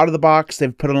out of the box.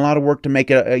 They've put in a lot of work to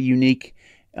make it a unique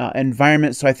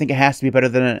environment, so I think it has to be better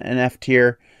than an F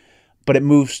tier, but it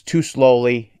moves too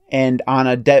slowly, and on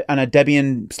a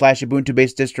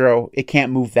Debian/Ubuntu-based distro, it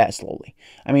can't move that slowly.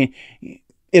 I mean,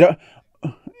 it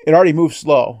already moves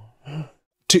slow.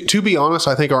 To be honest,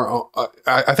 I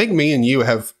think me and you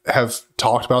have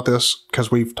talked about this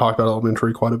because we've talked about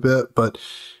Elementary quite a bit, but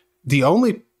the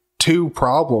only two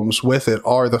problems with it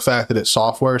are the fact that it's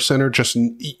software center. Just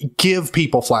give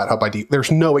people flat hub ID.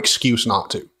 There's no excuse not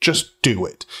to. Just do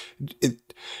it.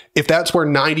 If that's where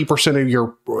 90% of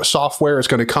your software is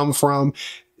going to come from,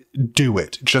 do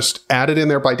it. Just add it in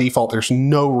there by default. There's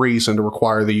no reason to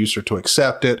require the user to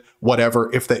accept it.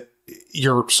 Whatever. If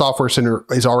your software center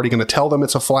is already going to tell them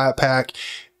it's a flat pack,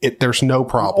 there's no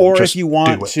problem. Or just if you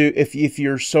want to, if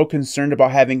you're so concerned about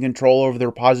having control over the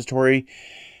repository,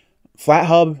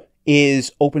 FlatHub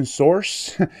is open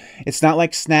source. It's not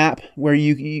like Snap where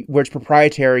it's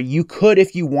proprietary. You could,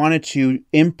 if you wanted to,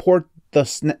 import the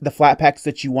Flatpaks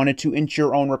that you wanted to into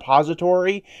your own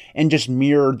repository and just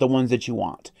mirror the ones that you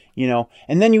want,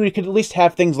 and then you could at least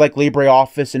have things like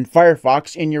LibreOffice and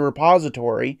Firefox in your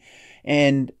repository.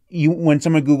 And when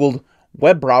someone Googled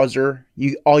web browser,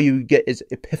 all you get is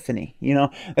Epiphany.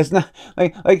 It's not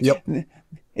like yep.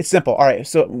 It's simple. All right.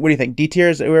 So what do you think? D tier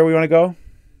is where we want to go?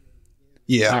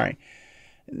 Yeah. All right.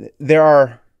 There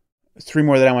are three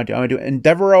more that I want to do. I want to do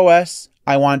Endeavor OS.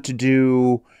 I want to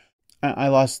do. I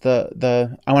lost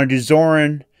the. I want to do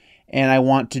Zorin, and I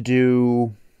want to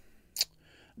do.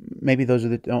 Maybe those are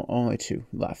the only two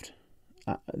left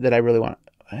that I really want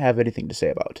to have anything to say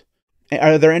about.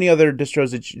 Are there any other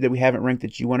distros that we haven't ranked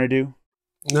that you want to do?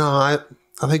 No, I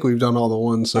think we've done all the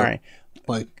ones. All right.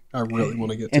 I really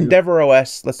want to get to Endeavor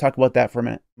OS. Let's talk about that for a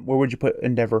minute. Where would you put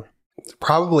Endeavor?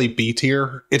 Probably B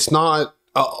tier. It's not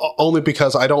only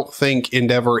because I don't think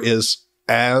Endeavor is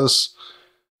as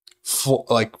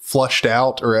flushed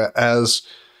out or as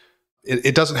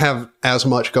it doesn't have as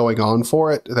much going on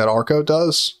for it that Arco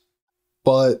does,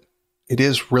 but it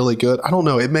is really good. I don't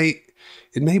know. It may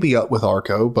be up with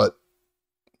Arco, but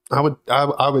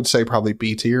I would say probably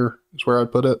B tier is where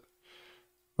I'd put it.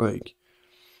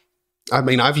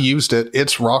 I've used it.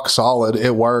 It's rock solid.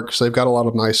 It works. They've got a lot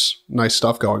of nice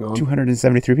stuff going on.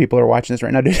 273 people are watching this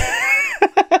right now, dude.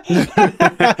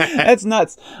 That's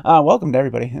nuts. Welcome to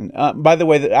everybody. And by the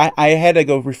way, I had to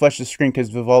go refresh the screen because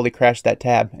Vivaldi crashed that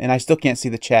tab, and I still can't see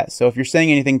the chat. So if you're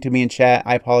saying anything to me in chat,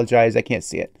 I apologize. I can't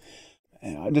see it.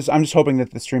 I'm just hoping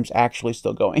that the stream's actually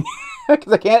still going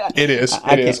because I can't. It is.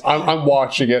 It is. I'm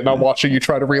watching it, and I'm watching you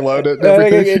try to reload it. And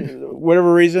everything.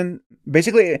 Whatever reason,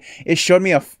 basically, it showed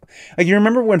me you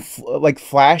remember when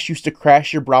Flash used to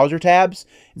crash your browser tabs?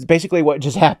 It's basically what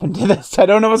just happened to this. I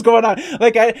don't know what's going on.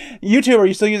 YouTube, are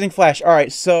you still using Flash? All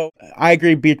right, so I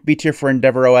agree. B tier for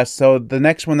Endeavor OS. So the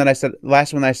last one that I said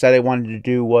I wanted to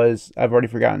do was I've already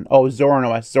forgotten. Oh, Zorin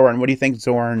OS. Zorin. What do you think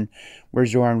where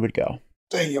Zorin would go?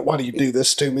 Dang it, why do you do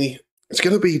this to me? It's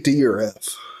going to be D or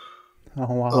F.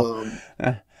 Oh, wow.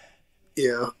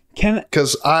 Yeah.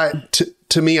 Because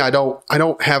to me, I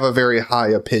don't have a very high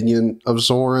opinion of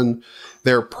Zorin.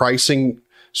 Their pricing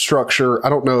structure, I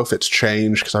don't know if it's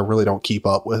changed because I really don't keep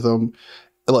up with them.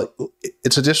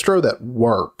 It's a distro that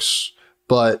works,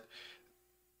 but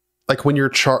like when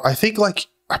you're I think like,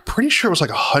 I'm pretty sure it was like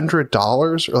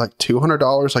 $100 or like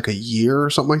 $200 like a year or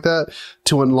something like that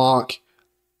to unlock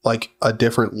like a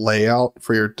different layout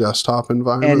for your desktop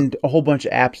environment, and a whole bunch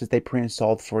of apps that they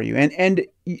pre-installed for you. And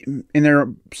in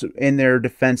their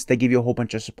defense, they give you a whole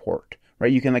bunch of support,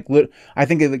 right? You can I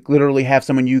think they literally have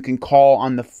someone you can call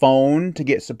on the phone to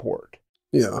get support.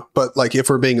 Yeah, but like if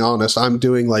we're being honest, I'm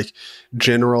doing like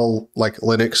general like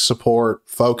Linux support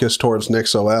focused towards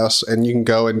NixOS, and you can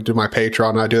go and do my Patreon,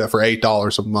 and I do that for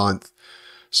 $8 a month.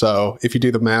 So if you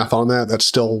do the math on that, that's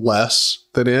still less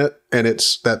than it, and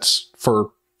that's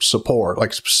for support,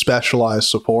 like specialized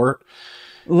support.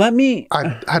 Let me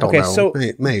I don't know. So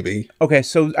maybe. Okay,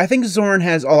 so I think Zorn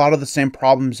has a lot of the same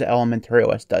problems that Elementary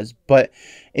OS does, but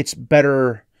it's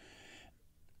better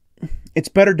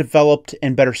developed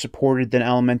and better supported than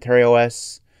Elementary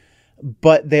OS.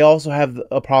 But they also have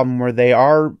a problem where they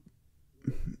are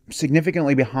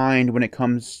significantly behind when it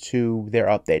comes to their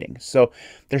updating. So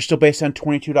they're still based on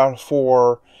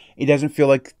 22.4. It doesn't feel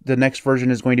like the next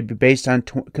version is going to be based on,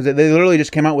 because they literally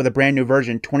just came out with a brand new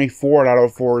version.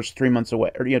 24.04 is 3 months away,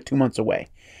 or 2 months away,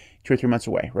 2 or 3 months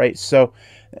away, right? So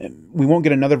we won't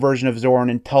get another version of Zorn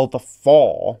until the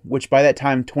fall, which by that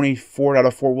time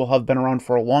 24.04 will have been around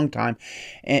for a long time.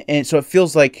 And so it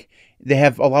feels like they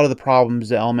have a lot of the problems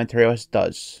that Elementary OS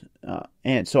does.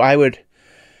 And so I would,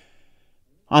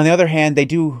 on the other hand, they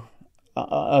do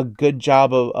a good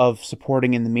job of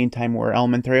supporting in the meantime, where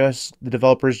Elementary OS, the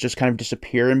developers just kind of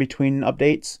disappear in between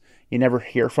updates. You never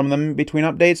hear from them between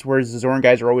updates, whereas the Zorn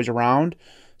guys are always around.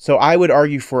 So I would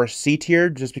argue for a C tier,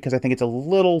 just because I think it's a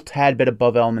little tad bit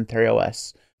above Elementary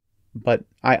OS. But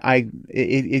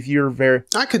if you're very...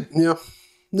 I could, yeah.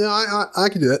 No, I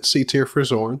could do that. C tier for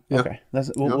Zorn. Yeah. Okay. That's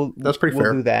pretty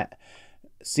fair. We'll do that.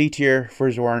 C tier for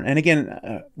Zorn. And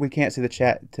again, we can't see the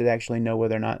chat to actually know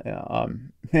whether or not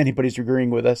anybody's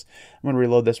agreeing with us. I'm going to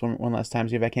reload this one last time,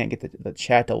 see if I can't get the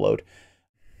chat to load.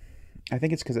 I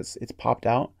think it's because it's popped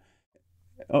out.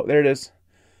 Oh, there it is.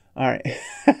 All right.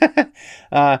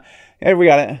 We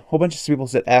got it. A whole bunch of people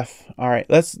said F. All right.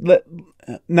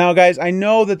 Now, guys, I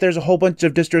know that there's a whole bunch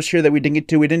of distros here that we didn't get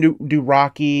to. We didn't do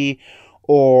Rocky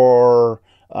or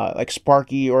like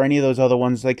Sparky or any of those other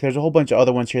ones. Like, there's a whole bunch of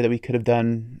other ones here that we could have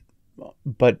done,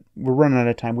 but we're running out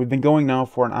of time. We've been going now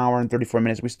for an hour and 34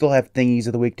 minutes. We still have thingies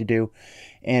of the week to do,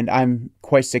 and I'm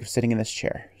quite sick of sitting in this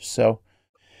chair. So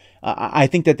I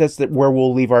think that's where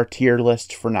we'll leave our tier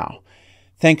list for now.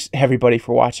 Thanks, everybody,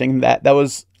 for watching. That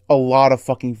was a lot of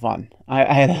fucking fun. I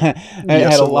had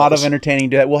a lot of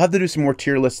entertaining to do that. We'll have to do some more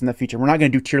tier lists in the future. We're not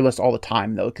going to do tier lists all the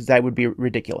time, though, because that would be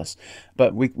ridiculous.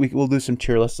 But we'll do some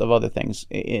tier lists of other things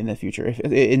in the future.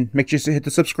 And make sure to hit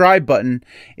the subscribe button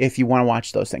if you want to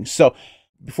watch those things. So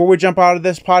before we jump out of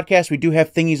this podcast, we do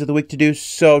have thingies of the week to do.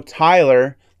 So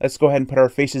Tyler, let's go ahead and put our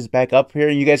faces back up here.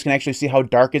 And you guys can actually see how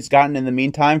dark it's gotten in the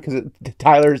meantime, because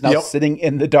Tyler is now sitting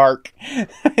in the dark.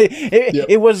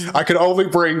 It was... I could only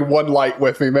bring one light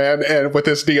with me, man. And with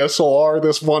this DSLR,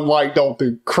 this one light don't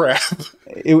do crap.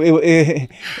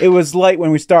 It was light when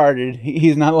we started.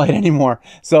 He's not light anymore.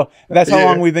 So that's how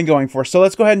long we've been going for. So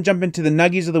let's go ahead and jump into the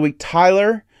Nuggies of the week.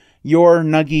 Tyler, your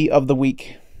Nuggie of the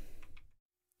week.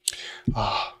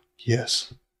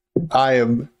 Yes. I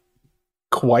am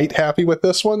quite happy with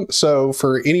this one. So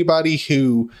for anybody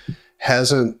who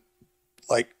hasn't,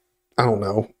 like, I don't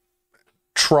know,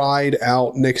 tried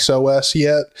out NixOS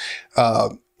yet,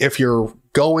 if you're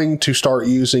going to start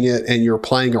using it and you're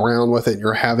playing around with it and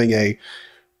you're having a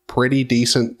pretty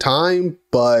decent time,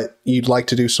 but you'd like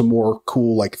to do some more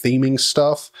cool like theming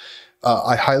stuff,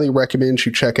 I highly recommend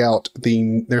you check out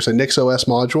there's a NixOS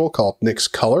module called Nix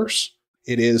Colors.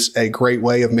 It is a great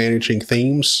way of managing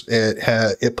themes.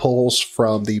 It pulls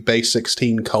from the base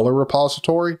 16 color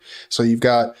repository. So you've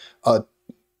got a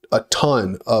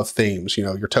ton of themes, you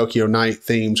know, your Tokyo Night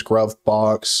themes, Grove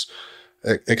Box,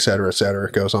 et cetera,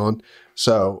 it goes on.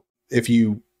 So if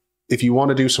you want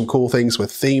to do some cool things with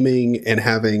theming and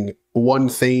having one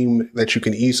theme that you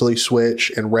can easily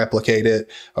switch and replicate it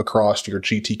across your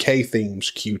GTK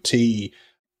themes, Qt,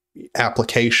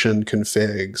 application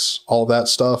configs, all that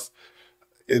stuff,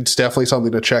 it's definitely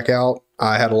something to check out.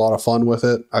 I had a lot of fun with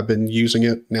it. I've been using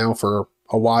it now for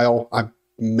a while. I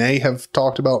may have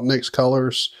talked about Nix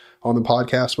Colors on the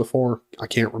podcast before. I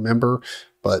can't remember,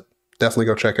 but definitely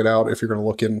go check it out if you're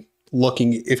going to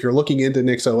if you're looking into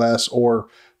NixOS or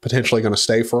potentially going to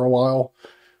stay for a while.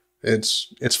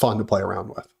 It's fun to play around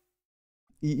with.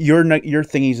 Your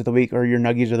thingies of the week, or your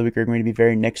Nuggies of the week, are going to be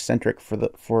very Nix centric for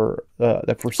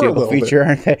the foreseeable future,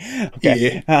 aren't they?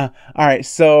 Okay. Yeah. All right.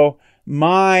 So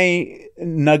My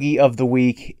Nuggie of the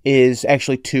week is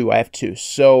actually two. I have two.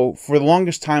 So for the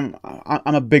longest time,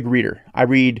 I'm a big reader. I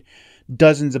read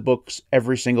dozens of books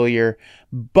every single year,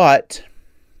 but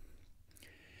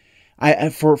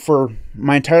for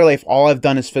my entire life, all I've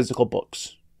done is physical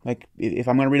books. Like if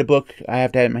I'm going to read a book, I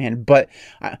have to have it in my hand. But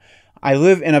I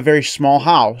live in a very small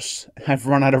house. I've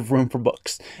run out of room for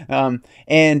books.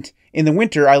 And in the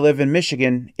winter, I live in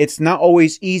Michigan. It's not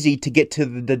always easy to get to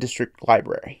the district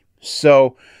library.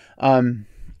 So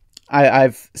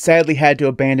I've sadly had to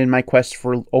abandon my quest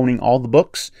for owning all the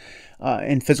books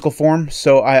in physical form.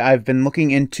 So I've been looking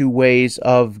into ways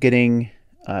of getting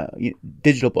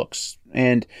digital books.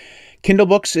 And Kindle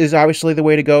books is obviously the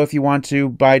way to go if you want to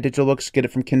buy digital books. Get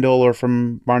it from Kindle or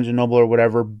from Barnes & Noble or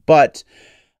whatever. But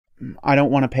I don't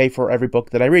want to pay for every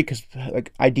book that I read because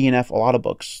like, I DNF a lot of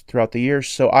books throughout the years.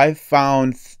 So I've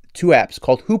found two apps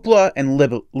called Hoopla and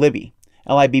Libby. Libby.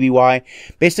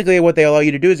 Basically, what they allow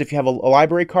you to do is if you have a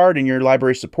library card and your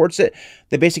library supports it,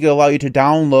 they basically allow you to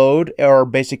download or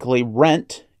basically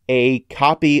rent a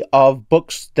copy of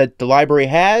books that the library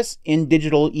has in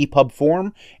digital EPUB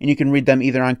form, and you can read them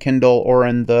either on Kindle or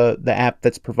in the app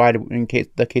that's provided in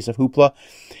the case of Hoopla.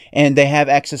 And they have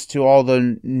access to all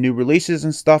the new releases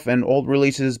and stuff and old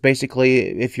releases,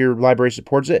 basically, if your library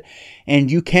supports it. And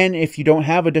you can, if you don't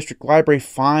have a district library,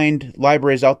 find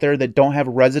libraries out there that don't have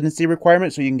a residency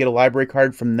requirement, so you can get a library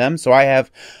card from them. So I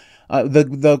have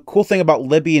the cool thing about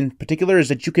Libby in particular is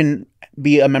that you can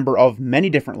be a member of many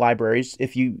different libraries.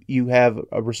 If you have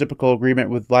a reciprocal agreement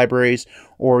with libraries,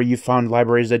 or you found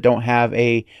libraries that don't have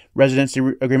a residency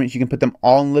agreement, you can put them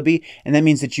all in Libby. And that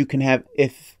means that you can have,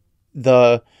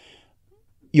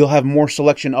 you'll have more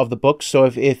selection of the books. So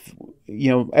if you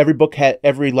know, every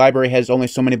library has only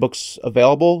so many books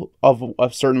available of a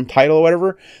certain title or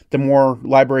whatever, the more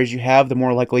libraries you have, the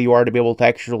more likely you are to be able to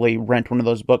actually rent one of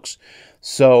those books.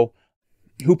 So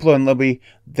Hoopla and Libby,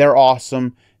 they're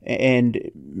awesome. And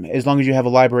as long as you have a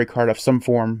library card of some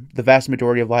form, the vast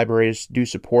majority of libraries do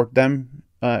support them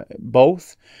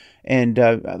both. And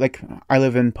like I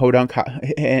live in Podunk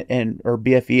and or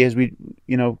BFE as we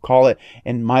call it,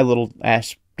 and my little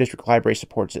ass district library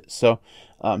supports it. So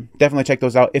definitely check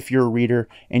those out if you're a reader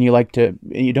and you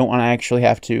don't want to actually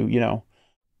have to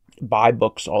buy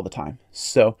books all the time.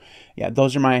 So yeah,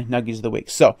 those are my Nuggies of the week.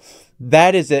 So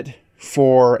that is it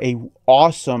for a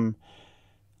awesome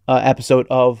episode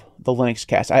of the Linux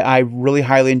Cast. I really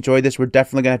highly enjoyed this. We're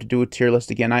definitely gonna have to do a tier list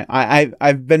again.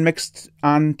 I've been mixed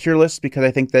on tier lists because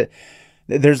I think that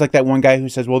there's like that one guy who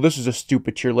says, "Well, this is a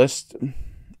stupid tier list."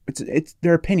 It's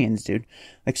their opinions, dude.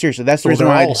 Like seriously, that's the reason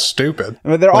why they're all stupid. I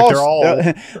mean, they're all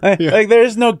yeah. Like there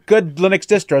is no good Linux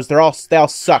distros. They all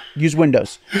suck. Use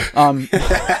Windows.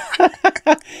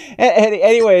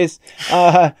 Anyways,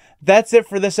 that's it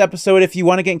for this episode. If you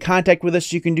want to get in contact with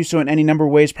us, you can do so in any number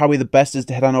of ways. Probably the best is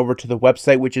to head on over to the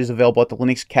website, which is available at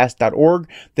thelinuxcast.org.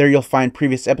 There you'll find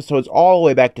previous episodes all the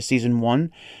way back to season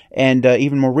 1 and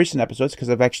even more recent episodes because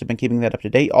I've actually been keeping that up to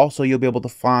date. Also, you'll be able to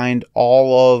find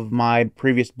all of my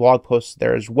previous blog posts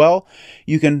there as well.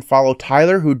 You can follow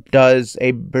Tyler, who does a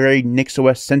very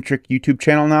NixOS-centric YouTube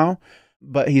channel now.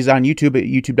 But he's on YouTube at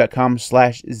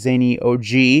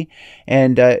youtube.com/ZanyOG.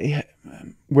 And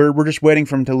we're just waiting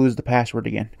for him to lose the password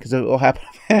again because it will happen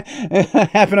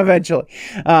happen eventually.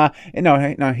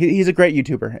 No, he's a great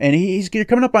YouTuber, and you're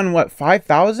coming up on what,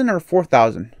 5,000 or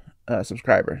 4,000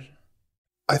 subscribers.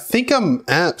 I think I'm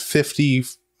at 50.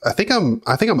 I think I'm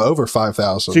over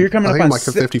 5,000. So you're coming up on like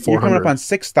 5,400. You're coming up on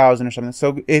 6,000 or something.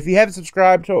 So if you haven't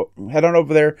subscribed, head on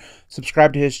over there,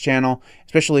 subscribe to his channel,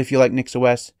 especially if you like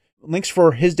NixOS. Links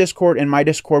for his Discord and my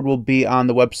Discord will be on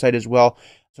the website as well.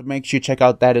 So make sure you check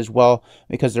out that as well,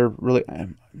 because they're really,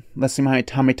 let's see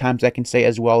how many times I can say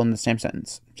as well in the same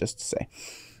sentence, just to say.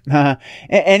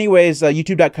 Anyways,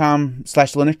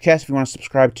 youtube.com/LinuxCast if you want to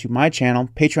subscribe to my channel,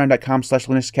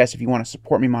 patreon.com/LinuxCast if you want to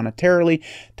support me monetarily.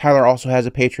 Tyler also has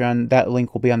a Patreon. That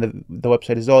link will be on the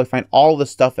website as well. You find all the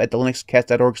stuff at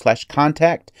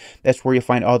thelinuxcast.org/contact. That's where you'll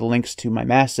find all the links to my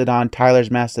Mastodon,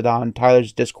 Tyler's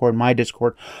Discord, my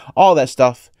Discord, all that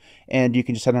stuff. And you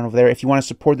can just head on over there. If you want to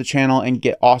support the channel and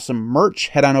get awesome merch,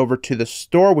 head on over to the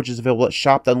store, which is available at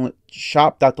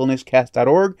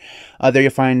shop.thelinuxcast.org. There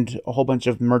you'll find a whole bunch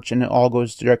of merch, and it all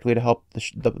goes directly to help the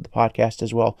podcast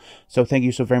as well. So thank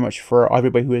you so very much for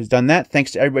everybody who has done that.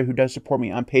 Thanks to everybody who does support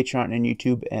me on Patreon and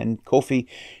YouTube and Ko-fi.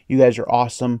 You guys are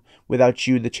awesome. Without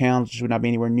you, the channel just would not be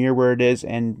anywhere near where it is,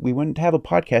 and we wouldn't have a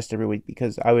podcast every week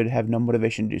because I would have no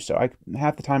motivation to do so.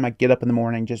 Half the time I get up in the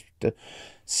morning just to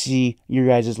see your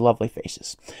guys' lovely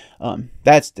faces.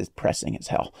 That's depressing as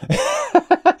hell.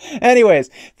 Anyways,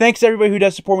 thanks everybody who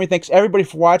does support me. Thanks everybody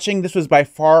for watching. This was by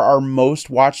far our most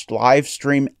watched live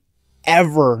stream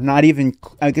ever. Not even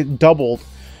doubled,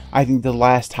 I think, the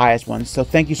last highest one. So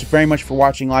thank you so very much for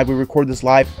watching live. We record this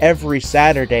live every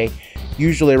Saturday,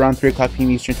 usually around 3 o'clock p.m.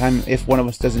 Eastern time, if one of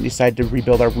us doesn't decide to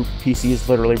rebuild our PCs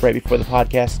literally right before the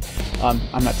podcast.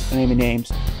 I'm not naming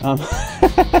names.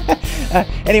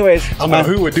 Anyways, I don't know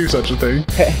who would do such a thing.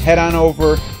 Head on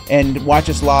over and watch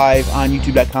us live on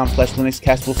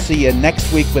youtube.com/LinuxCast. We'll see you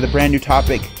next week with a brand new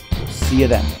topic. See you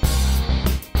then.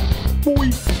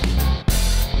 Boy.